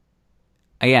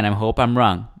 again, I hope I'm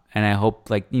wrong. And I hope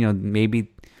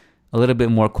maybe a little bit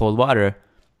more cold water.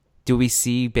 Do we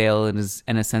see Bale and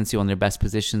Asensio in their best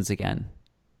positions again?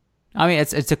 I mean,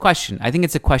 it's a question. I think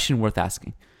it's a question worth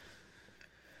asking.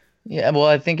 Yeah, well,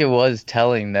 I think it was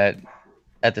telling that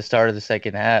at the start of the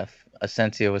second half,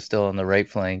 Asensio was still on the right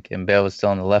flank and Bale was still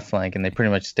on the left flank, and they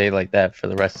pretty much stayed like that for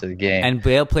the rest of the game. And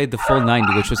Bale played the full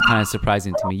 90, which was kind of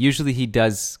surprising to me. Usually he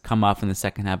does come off in the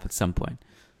second half at some point.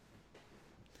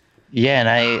 Yeah, and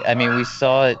I mean, we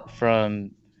saw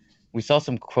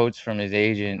some quotes from his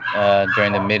agent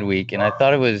during the midweek, and I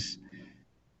thought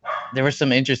there were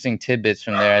some interesting tidbits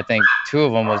from there. I think two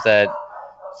of them was that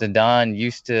Zidane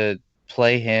used to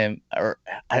play him,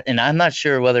 and I'm not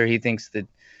sure whether he thinks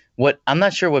I'm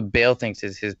not sure what Bale thinks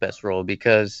is his best role,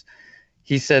 because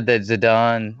he said that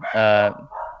Zidane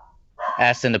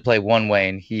asked him to play one way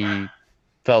and he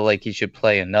felt like he should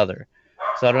play another.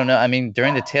 So I don't know. I mean,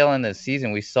 during the tail end of the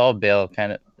season, we saw Bale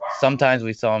sometimes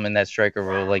we saw him in that striker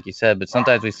role, like you said, but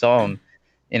sometimes we saw him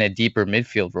in a deeper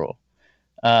midfield role,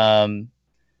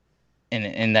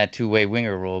 in that two-way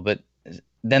winger role. But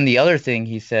then the other thing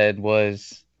he said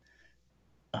was,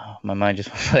 oh, my mind just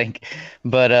went blank.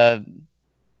 But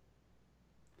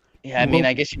yeah, I mean,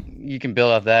 I guess you can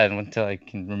build off that until I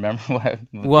can remember what.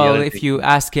 Well, if you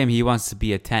ask him, he wants to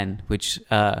be a 10, which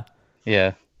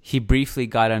yeah. He briefly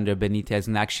got under Benitez,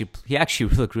 and he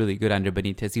actually looked really good under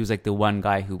Benitez. He was like the one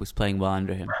guy who was playing well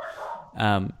under him.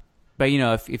 But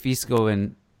if Isco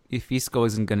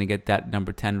isn't going to get that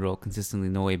number 10 role consistently,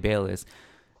 no way Bale is.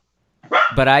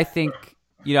 But I think,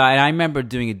 and I remember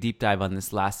doing a deep dive on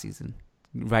this last season,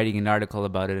 writing an article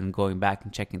about it and going back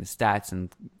and checking the stats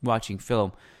and watching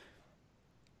film.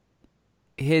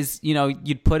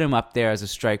 You'd put him up there as a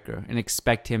striker and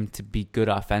expect him to be good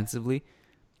offensively.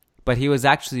 But he was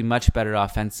actually much better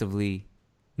offensively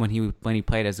when he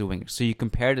played as a winger. So you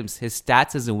compared his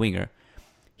stats as a winger.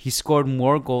 He scored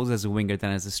more goals as a winger than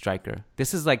as a striker.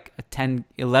 This is like a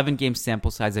 11 game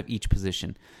sample size of each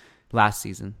position last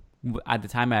season. At the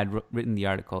time I had written the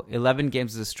article, 11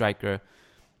 games as a striker,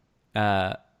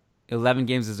 11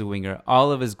 games as a winger.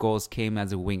 All of his goals came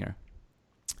as a winger.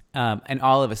 And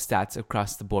all of his stats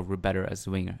across the board were better as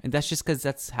a winger. And that's just because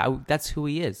that's who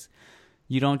he is.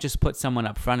 You don't just put someone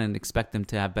up front and expect them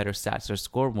to have better stats or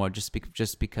score more just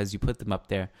because you put them up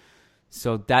there.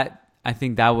 So I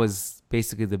think that was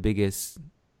basically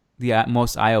the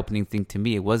most eye-opening thing to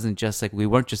me. It wasn't just like we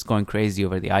weren't just going crazy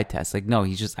over the eye test. Like, no,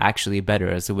 he's just actually better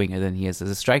as a winger than he is as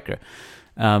a striker.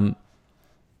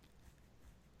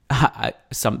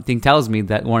 Something tells me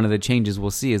that one of the changes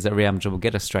we'll see is that Real Madrid will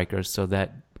get a striker so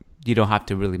that you don't have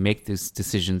to really make these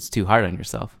decisions too hard on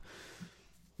yourself.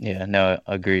 Yeah, no,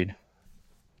 agreed.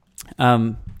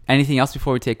 Anything else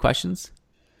before we take questions?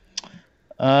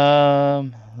 Let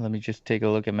me just take a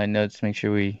look at my notes, make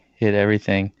sure we hit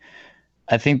everything.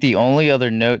 I think the only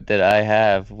other note that I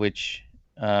have, which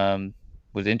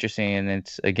was interesting, and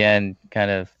it's again kind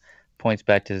of points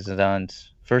back to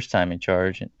Zidane's first time in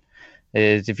charge,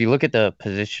 is if you look at the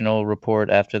positional report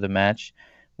after the match,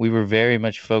 we were very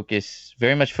much focused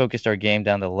our game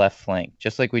down the left flank,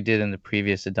 just like we did in the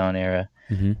previous Zidane era.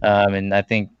 Mm-hmm. And I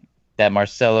think that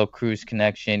Marcelo Cruz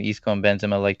connection. Isco and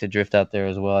Benzema like to drift out there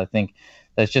as well. I think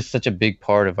that's just such a big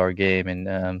part of our game.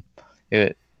 And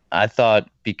I thought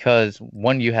because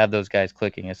when you have those guys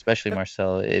clicking, especially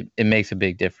Marcelo, it makes a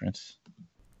big difference.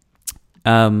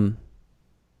 I'm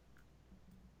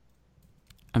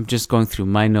just going through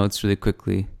my notes really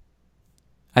quickly.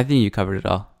 I think you covered it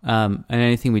all. And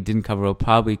anything we didn't cover will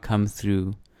probably come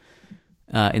through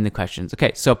in the questions.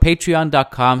 Okay, so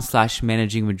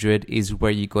patreon.com/managing Madrid is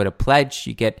where you go to pledge.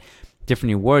 You get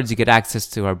different rewards. You get access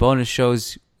to our bonus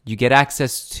shows. You get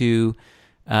access to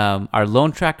our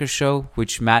loan tracker show,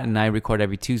 which Matt and I record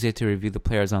every Tuesday to review the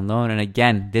players on loan. And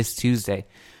again, this Tuesday,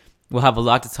 we'll have a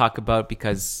lot to talk about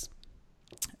because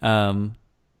Odegaard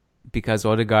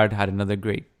had another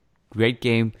great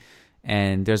game.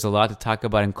 And there's a lot to talk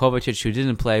about. And Kovacic, who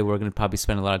didn't play, we're going to probably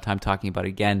spend a lot of time talking about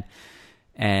again,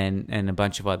 and a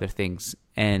bunch of other things.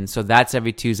 And so that's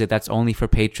every Tuesday. That's only for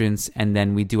patrons. And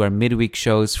then we do our midweek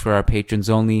shows for our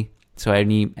patrons only. So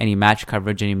any match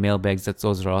coverage, any mailbags,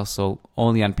 those are also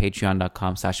only on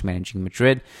patreon.com/managing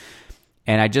Madrid.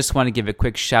 And I just want to give a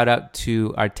quick shout out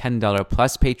to our $10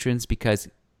 plus patrons, because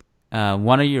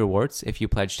one of your rewards, if you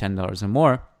pledge $10 or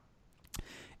more,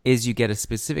 is you get a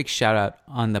specific shout out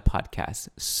on the podcast.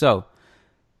 So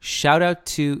shout out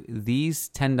to these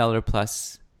 $10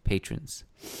 plus patrons: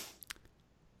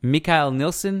 Mikael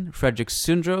Nilsson, Frederick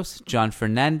Sundros, John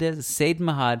Fernandez, Said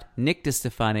Mahad, Nick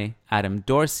DeStefane, Adam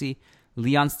Dorsey,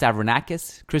 Leon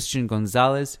Stavronakis, Christian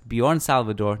Gonzalez, Bjorn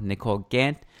Salvador, Nicole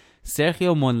Gant,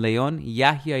 Sergio Monleon,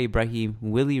 Yahya Ibrahim,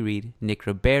 Willie Reed, Nick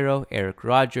Ribeiro, Eric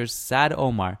Rogers, Sad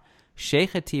Omar,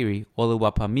 Sheikh Atiri,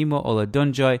 Oluwapamimo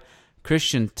Oladunjoy,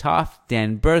 Christian Toft,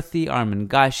 Dan Berthy, Armin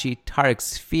Gashi, Tarek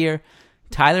Sphere,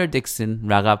 Tyler Dixon,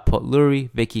 Raghav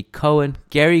Potluri, Vicky Cohen,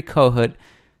 Gary Kohut,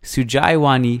 Sujai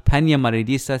Wani, Pena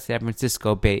Maridisa, San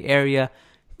Francisco Bay Area,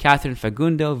 Catherine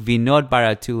Fagundo, Vinod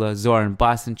Baratula, Zoran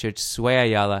Bosanchich, Sway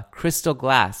Ayala, Crystal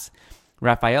Glass,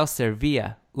 Rafael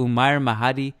Servia, Umair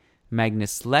Mahadi,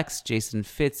 Magnus Lex, Jason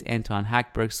Fitz, Anton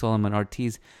Hackberg, Solomon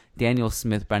Ortiz, Daniel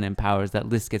Smith, Brennan Powers. That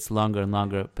list gets longer and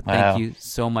longer. But thank you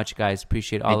so much, guys.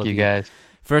 Appreciate all of you. Thank you, guys.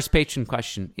 First patron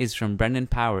question is from Brendan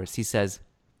Powers. He says,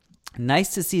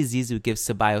 nice to see Zizou give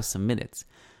Ceballos some minutes.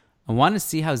 I want to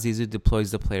see how Zizou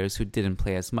deploys the players who didn't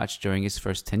play as much during his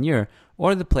first tenure,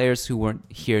 or the players who weren't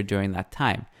here during that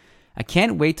time. I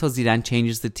can't wait till Zidane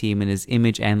changes the team in his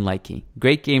image and liking.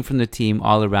 Great game from the team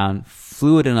all around,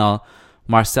 fluid and all.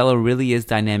 Marcelo really is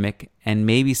dynamic, and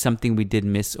maybe something we did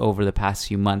miss over the past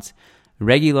few months.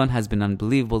 Reguilon has been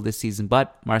unbelievable this season,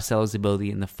 but Marcelo's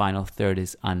ability in the final third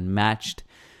is unmatched.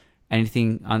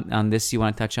 Anything on this you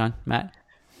want to touch on, Matt?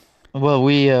 Well,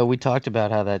 we talked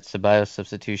about how that Ceballos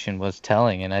substitution was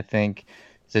telling, and I think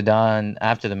Zidane,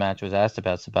 after the match, was asked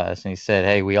about Ceballos, and he said,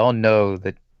 hey, we all know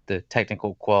that the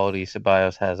technical quality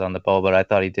Ceballos has on the ball, but I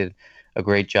thought he did a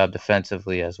great job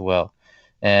defensively as well.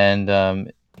 And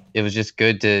it was just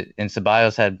good and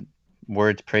Ceballos had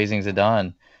words praising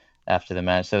Zidane after the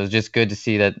match. So it was just good to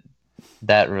see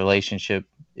that relationship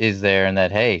is there, and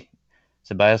that, hey,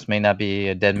 Ceballos may not be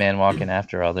a dead man walking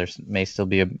after all. There may still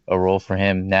be a role for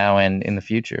him now and in the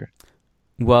future.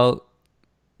 Well,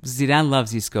 Zidane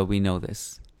loves Isco. We know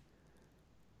this.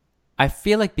 I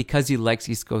feel like because he likes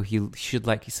Isco, he should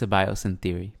like Ceballos in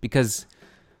theory. Because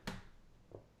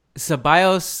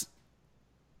Ceballos,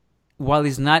 while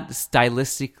he's not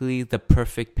stylistically the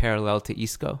perfect parallel to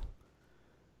Isco,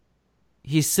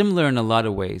 he's similar in a lot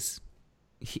of ways.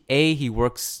 He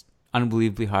works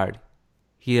unbelievably hard.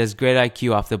 He has great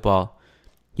IQ off the ball.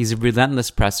 He's a relentless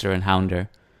presser and hounder.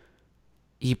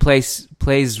 He plays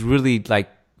really like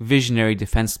visionary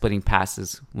defense-splitting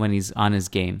passes when he's on his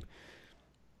game.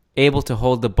 Able to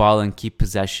hold the ball and keep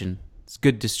possession. He's a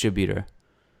good distributor.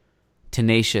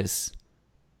 Tenacious.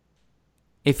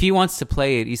 If he wants to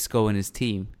play at Isco in his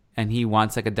team, and he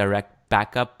wants like a direct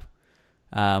backup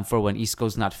for when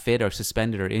Isco's not fit or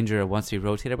suspended or injured or wants to be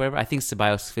rotated or whatever, I think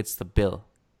Ceballos fits the bill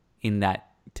in that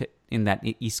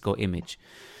Isco image.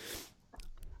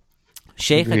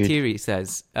 Sheikh Atiri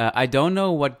says, I don't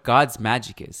know what God's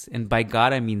magic is, and by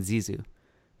God I mean Zizou,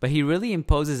 but he really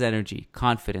imposes energy,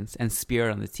 confidence, and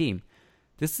spirit on the team.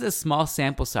 This is a small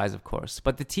sample size, of course,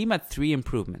 but the team had 3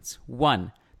 improvements.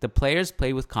 1, the players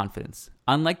played with confidence.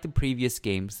 Unlike the previous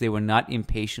games, they were not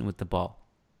impatient with the ball.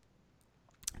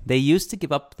 They used to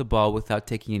give up the ball without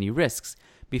taking any risks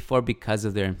before because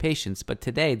of their impatience, but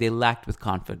today they lacked with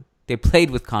confidence. They played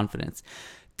with confidence.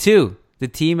 2, the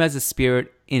team has a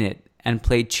spirit in it and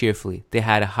played cheerfully. They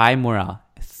had a high morale.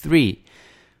 3,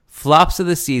 flops of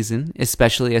the season,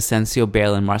 especially Asensio,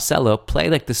 Bale, and Marcelo, play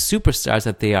like the superstars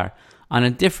that they are. On a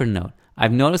different note,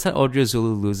 I've noticed that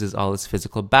Odriozola loses all his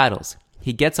physical battles.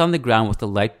 He gets on the ground with a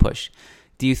light push.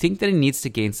 Do you think that he needs to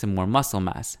gain some more muscle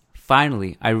mass?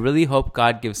 Finally, I really hope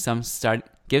God gives some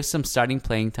starting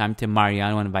playing time to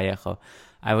Mariano and Vallejo.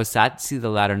 I was sad to see the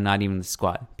latter not even in the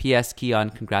squad. P.S. Keon,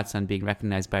 congrats on being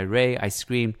recognized by Ray. I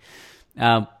screamed.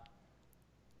 The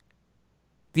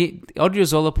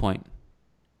Odriozola point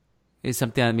is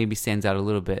something that maybe stands out a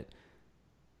little bit.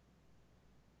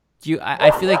 I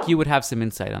feel like you would have some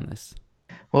insight on this.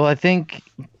 Well, I think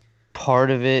part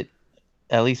of it,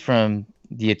 at least from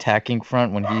the attacking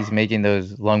front, when he's making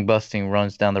those lung-busting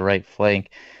runs down the right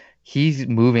flank, he's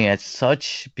moving at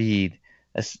such speed,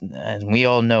 and we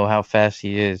all know how fast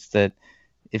he is, that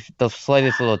if the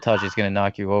slightest little touch is going to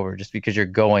knock you over just because you're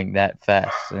going that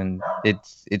fast, and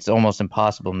it's almost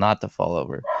impossible not to fall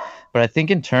over. But I think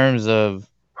in terms of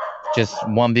just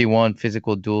 1v1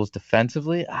 physical duels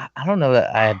defensively, I don't know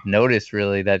that I had noticed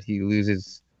really that he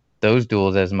loses those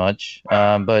duels as much.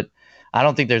 But I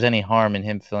don't think there's any harm in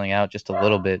him filling out just a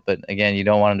little bit. But again, you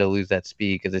don't want him to lose that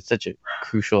speed because it's such a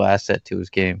crucial asset to his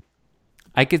game.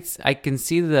 I can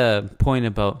see the point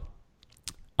about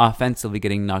offensively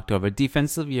getting knocked over.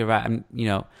 Defensively, you're right.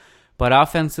 But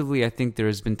offensively, I think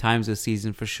there's been times this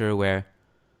season for sure where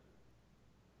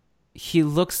he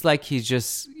looks like he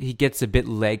gets a bit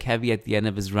leg heavy at the end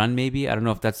of his run. Maybe I don't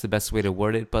know if that's the best way to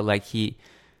word it, but like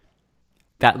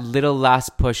that little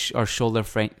last push or shoulder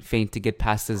feint to get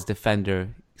past his defender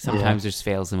sometimes just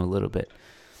fails him a little bit.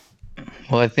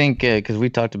 Well, I think because we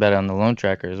talked about it on the Lone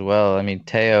Tracker as well. I mean,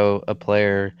 Teo, a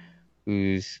player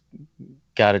who's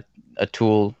got a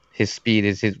tool, his speed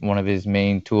is one of his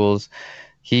main tools.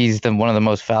 He's one of the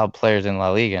most fouled players in La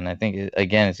Liga, and I think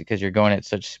again it's because you're going at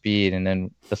such speed, and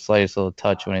then the slightest little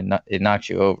touch when it knocks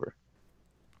you over.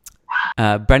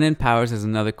 Brennan Powers has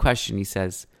another question. He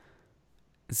says,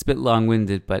 it's a bit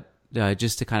long-winded, but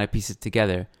just to kind of piece it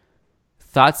together,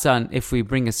 thoughts on if we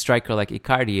bring a striker like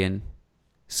Icardi in,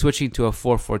 switching to a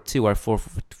 4-4-2 or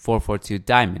 4-4-2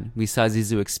 diamond. We saw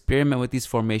Zizou experiment with these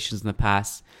formations in the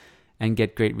past and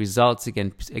get great results.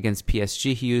 Against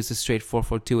PSG, he used a straight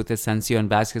 4-4-2 with Asensio and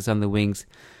Vasquez on the wings.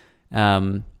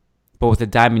 But with a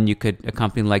diamond, you could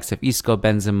accompany the likes of Isco,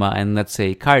 Benzema, and let's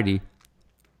say Icardi.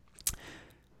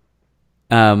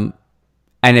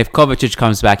 And if Kovacic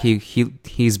comes back,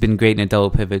 he's been great in a double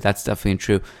pivot. That's definitely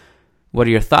true. What are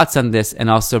your thoughts on this?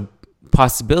 And also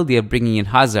possibility of bringing in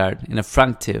Hazard in a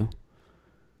front two.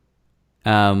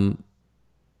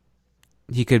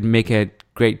 He could make a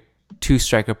great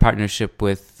two-striker partnership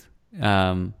with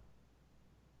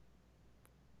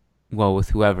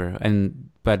whoever.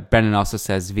 But Brennan also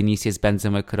says Vinicius,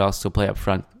 Benzema could also play up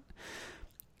front.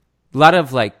 A lot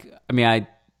of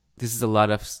this is a lot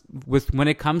of when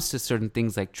it comes to certain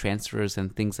things like transfers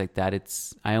and things like that.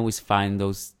 I always find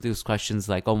those questions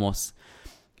like almost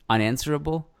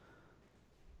unanswerable.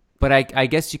 But I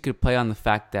guess you could play on the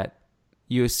fact that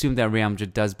you assume that Real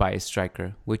Madrid does buy a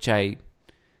striker, which I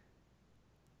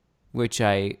don't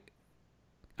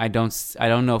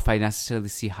know if I necessarily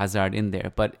see Hazard in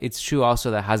there. But it's true also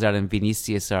that Hazard and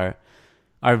Vinicius are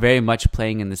very much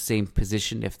playing in the same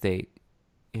position if they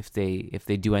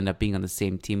do end up being on the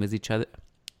same team as each other.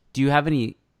 Do you have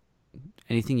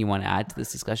anything you want to add to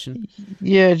this discussion?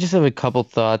 Yeah, I just have a couple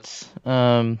thoughts.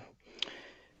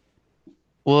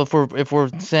 Well, if we're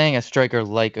saying a striker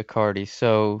like Icardi,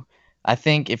 so I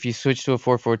think if you switch to a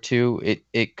 4-4-2,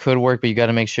 it could work, but you got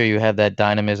to make sure you have that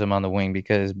dynamism on the wing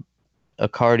because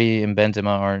Icardi and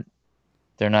Benzema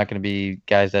they're not going to be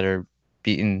guys that are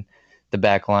beating the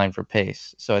back line for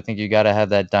pace. So I think you got to have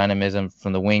that dynamism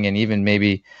from the wing and even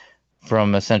maybe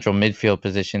from a central midfield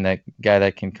position, that guy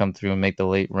that can come through and make the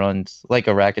late runs like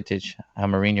a Rakitic, how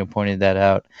Mourinho pointed that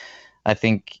out. I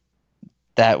think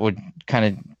that would kind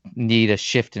of need a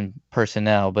shift in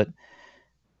personnel, but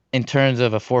in terms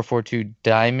of a 4-4-2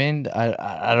 diamond,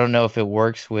 I don't know if it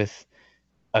works with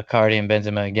Icardi and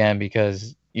Benzema again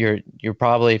because you're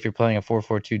probably, if you're playing a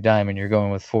 4-4-2 diamond, you're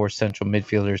going with four central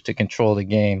midfielders to control the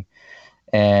game,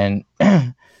 and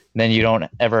then you don't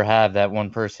ever have that one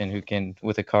person who can,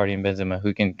 with Icardi and Benzema,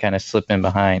 who can kind of slip in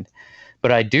behind.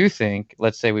 But I do think,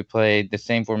 let's say we played the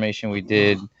same formation we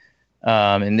did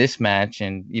in this match,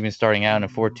 and even starting out in a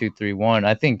 4-2-3-1,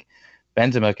 I think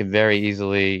Benzema could very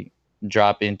easily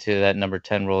drop into that number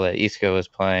 10 role that Isco is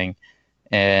playing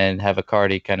and have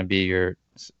Icardi kind of be your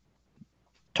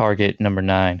target number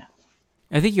 9.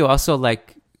 I think you also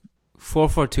like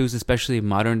 4-4-2s, especially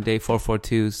modern day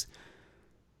 4-4-2s.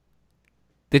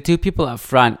 The two people up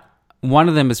front, one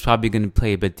of them is probably going to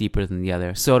play a bit deeper than the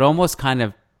other. So it almost kind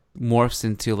of morphs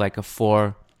into like a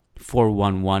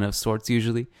 4-4-1-1 of sorts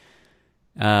usually.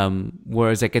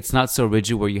 Whereas like it's not so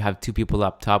rigid where you have two people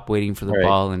up top waiting for the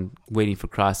ball and waiting for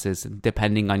crosses. And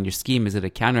depending on your scheme, is it a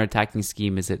counter-attacking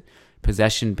scheme? Is it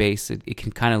possession-based? It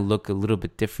can kind of look a little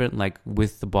bit different, like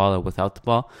with the ball or without the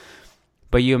ball.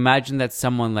 But you imagine that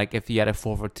someone like if you had a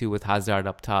 4-4-2 with Hazard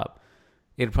up top,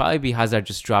 it'd probably be Hazard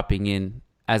just dropping in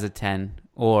as a 10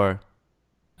 or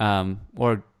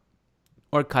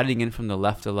cutting in from the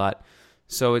left a lot.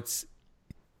 So it's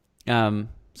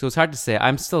hard to say.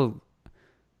 I'm still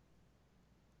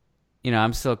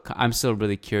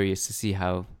really curious to see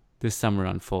how this summer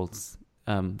unfolds.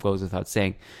 Goes without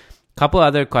saying. Couple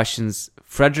other questions.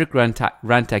 Frederick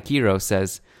Rantakiro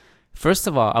says, first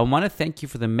of all, I want to thank you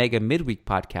for the Mega Midweek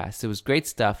podcast. It was great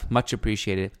stuff. Much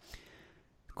appreciated.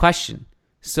 Question.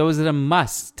 So is it a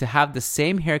must to have the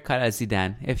same haircut as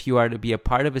Zidane if you are to be a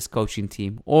part of his coaching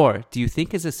team? Or do you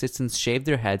think his assistants shave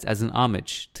their heads as an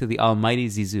homage to the almighty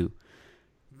Zizou?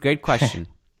 Great question.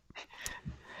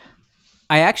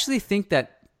 I actually think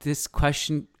that this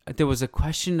question, there was a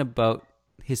question about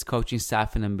his coaching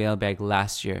staff in a mailbag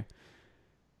last year.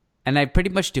 And I pretty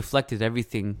much deflected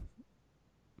everything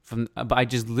but I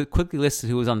just quickly listed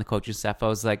who was on the coaching staff. I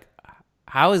was like,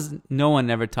 how has no one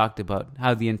ever talked about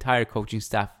how the entire coaching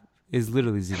staff is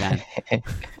literally Zidane?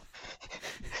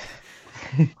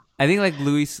 I think like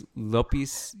Luis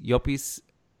Llopis,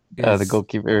 the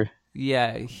goalkeeper.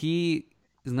 Yeah, he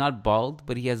is not bald,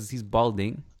 but he's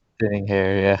balding. Thinning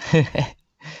hair, yeah.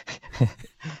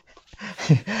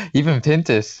 Even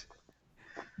Pintus,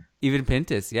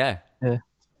 yeah.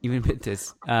 Even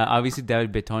Pintus. Obviously,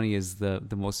 David Bettoni is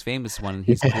the most famous one.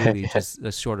 He's clearly just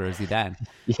as shorter as Zidane.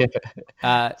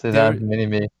 Yeah.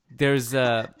 Mini-me. There's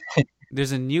a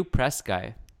new press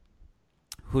guy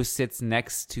who sits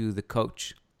next to the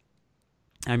coach.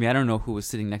 I mean, I don't know who was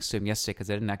sitting next to him yesterday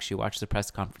because I didn't actually watch the press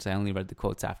conference. I only read the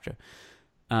quotes after.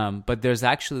 But there's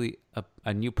actually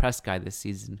a new press guy this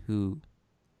season who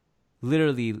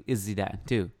literally is Zidane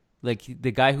too. Like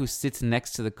the guy who sits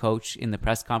next to the coach in the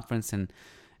press conference and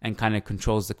kind of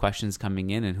controls the questions coming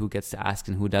in and who gets to ask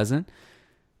and who doesn't.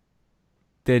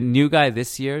 The new guy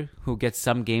this year who gets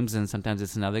some games and sometimes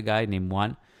it's another guy named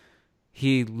Juan,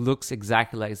 he looks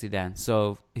exactly like Zidane.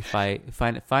 So if I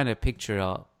find a picture,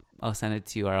 I'll send it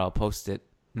to you or I'll post it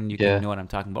and you can know what I'm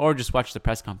talking about. Or just watch the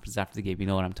press conference after the game. You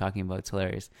know what I'm talking about. It's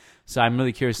hilarious. So I'm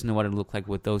really curious to know what it looked like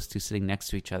with those two sitting next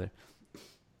to each other.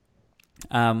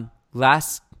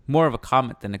 Last, more of a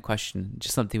comment than a question,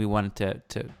 just something we wanted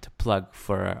to plug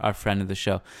for our friend of the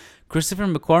show. Christopher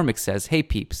McCormick says, hey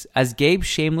peeps, as Gabe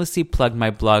shamelessly plugged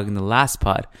my blog in the last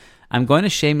pod, I'm going to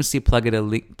shamelessly plug a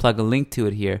link to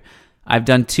it here. I've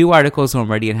done 2 articles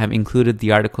already and have included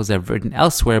the articles I've written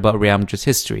elsewhere about Real Madrid's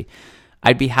history.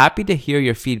 I'd be happy to hear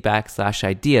your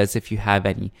feedback/ideas if you have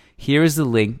any. Here is the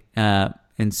link, and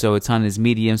so it's on his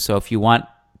Medium, so if you want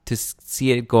to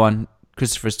see it, go on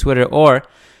Christopher's Twitter or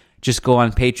just go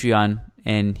on Patreon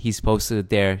and he's posted it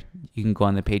there. You can go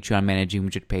on the Patreon Managing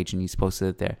Madrid page and he's posted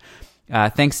it there.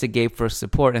 Thanks to Gabe for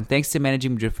support and thanks to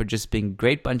Managing Madrid for just being a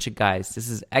great bunch of guys. This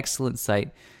is an excellent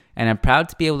site and I'm proud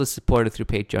to be able to support it through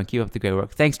Patreon. Keep up the great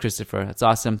work. Thanks, Christopher. That's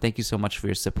awesome. Thank you so much for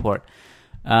your support.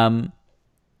 Do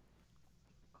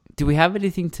we have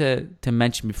anything to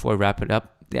mention before we wrap it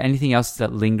up? Anything else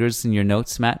that lingers in your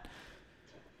notes, Matt?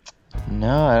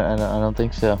 No, I don't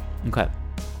think so. Okay.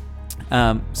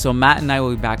 So Matt and I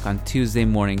will be back on Tuesday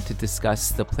morning to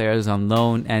discuss the players on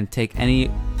loan and take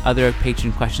any other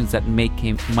patron questions that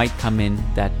might come in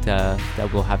that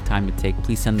we'll have time to take.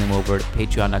 Please send them over to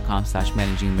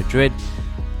patreon.com/managingmadrid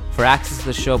for access to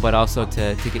the show, but also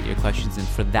to get your questions in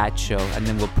for that show. And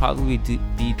then we'll probably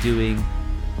be doing,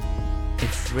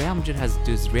 if Real Madrid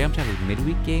does Real Madrid have a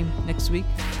midweek game next week?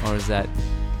 Or is that...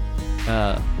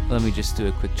 let me just do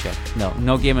a quick check.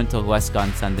 No game until Huesca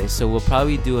on Sunday. So we'll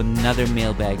probably do another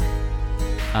mailbag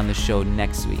on the show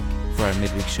next week for our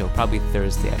midweek show, probably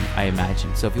Thursday, I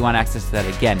imagine. So if you want access to that,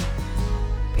 again,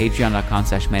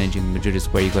 patreon.com/managingmadrid is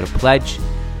where you go to pledge.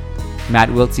 Matt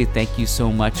Wiltsey, thank you so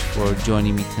much for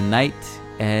joining me tonight,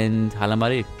 and Hala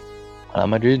Madrid. Hala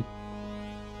Madrid.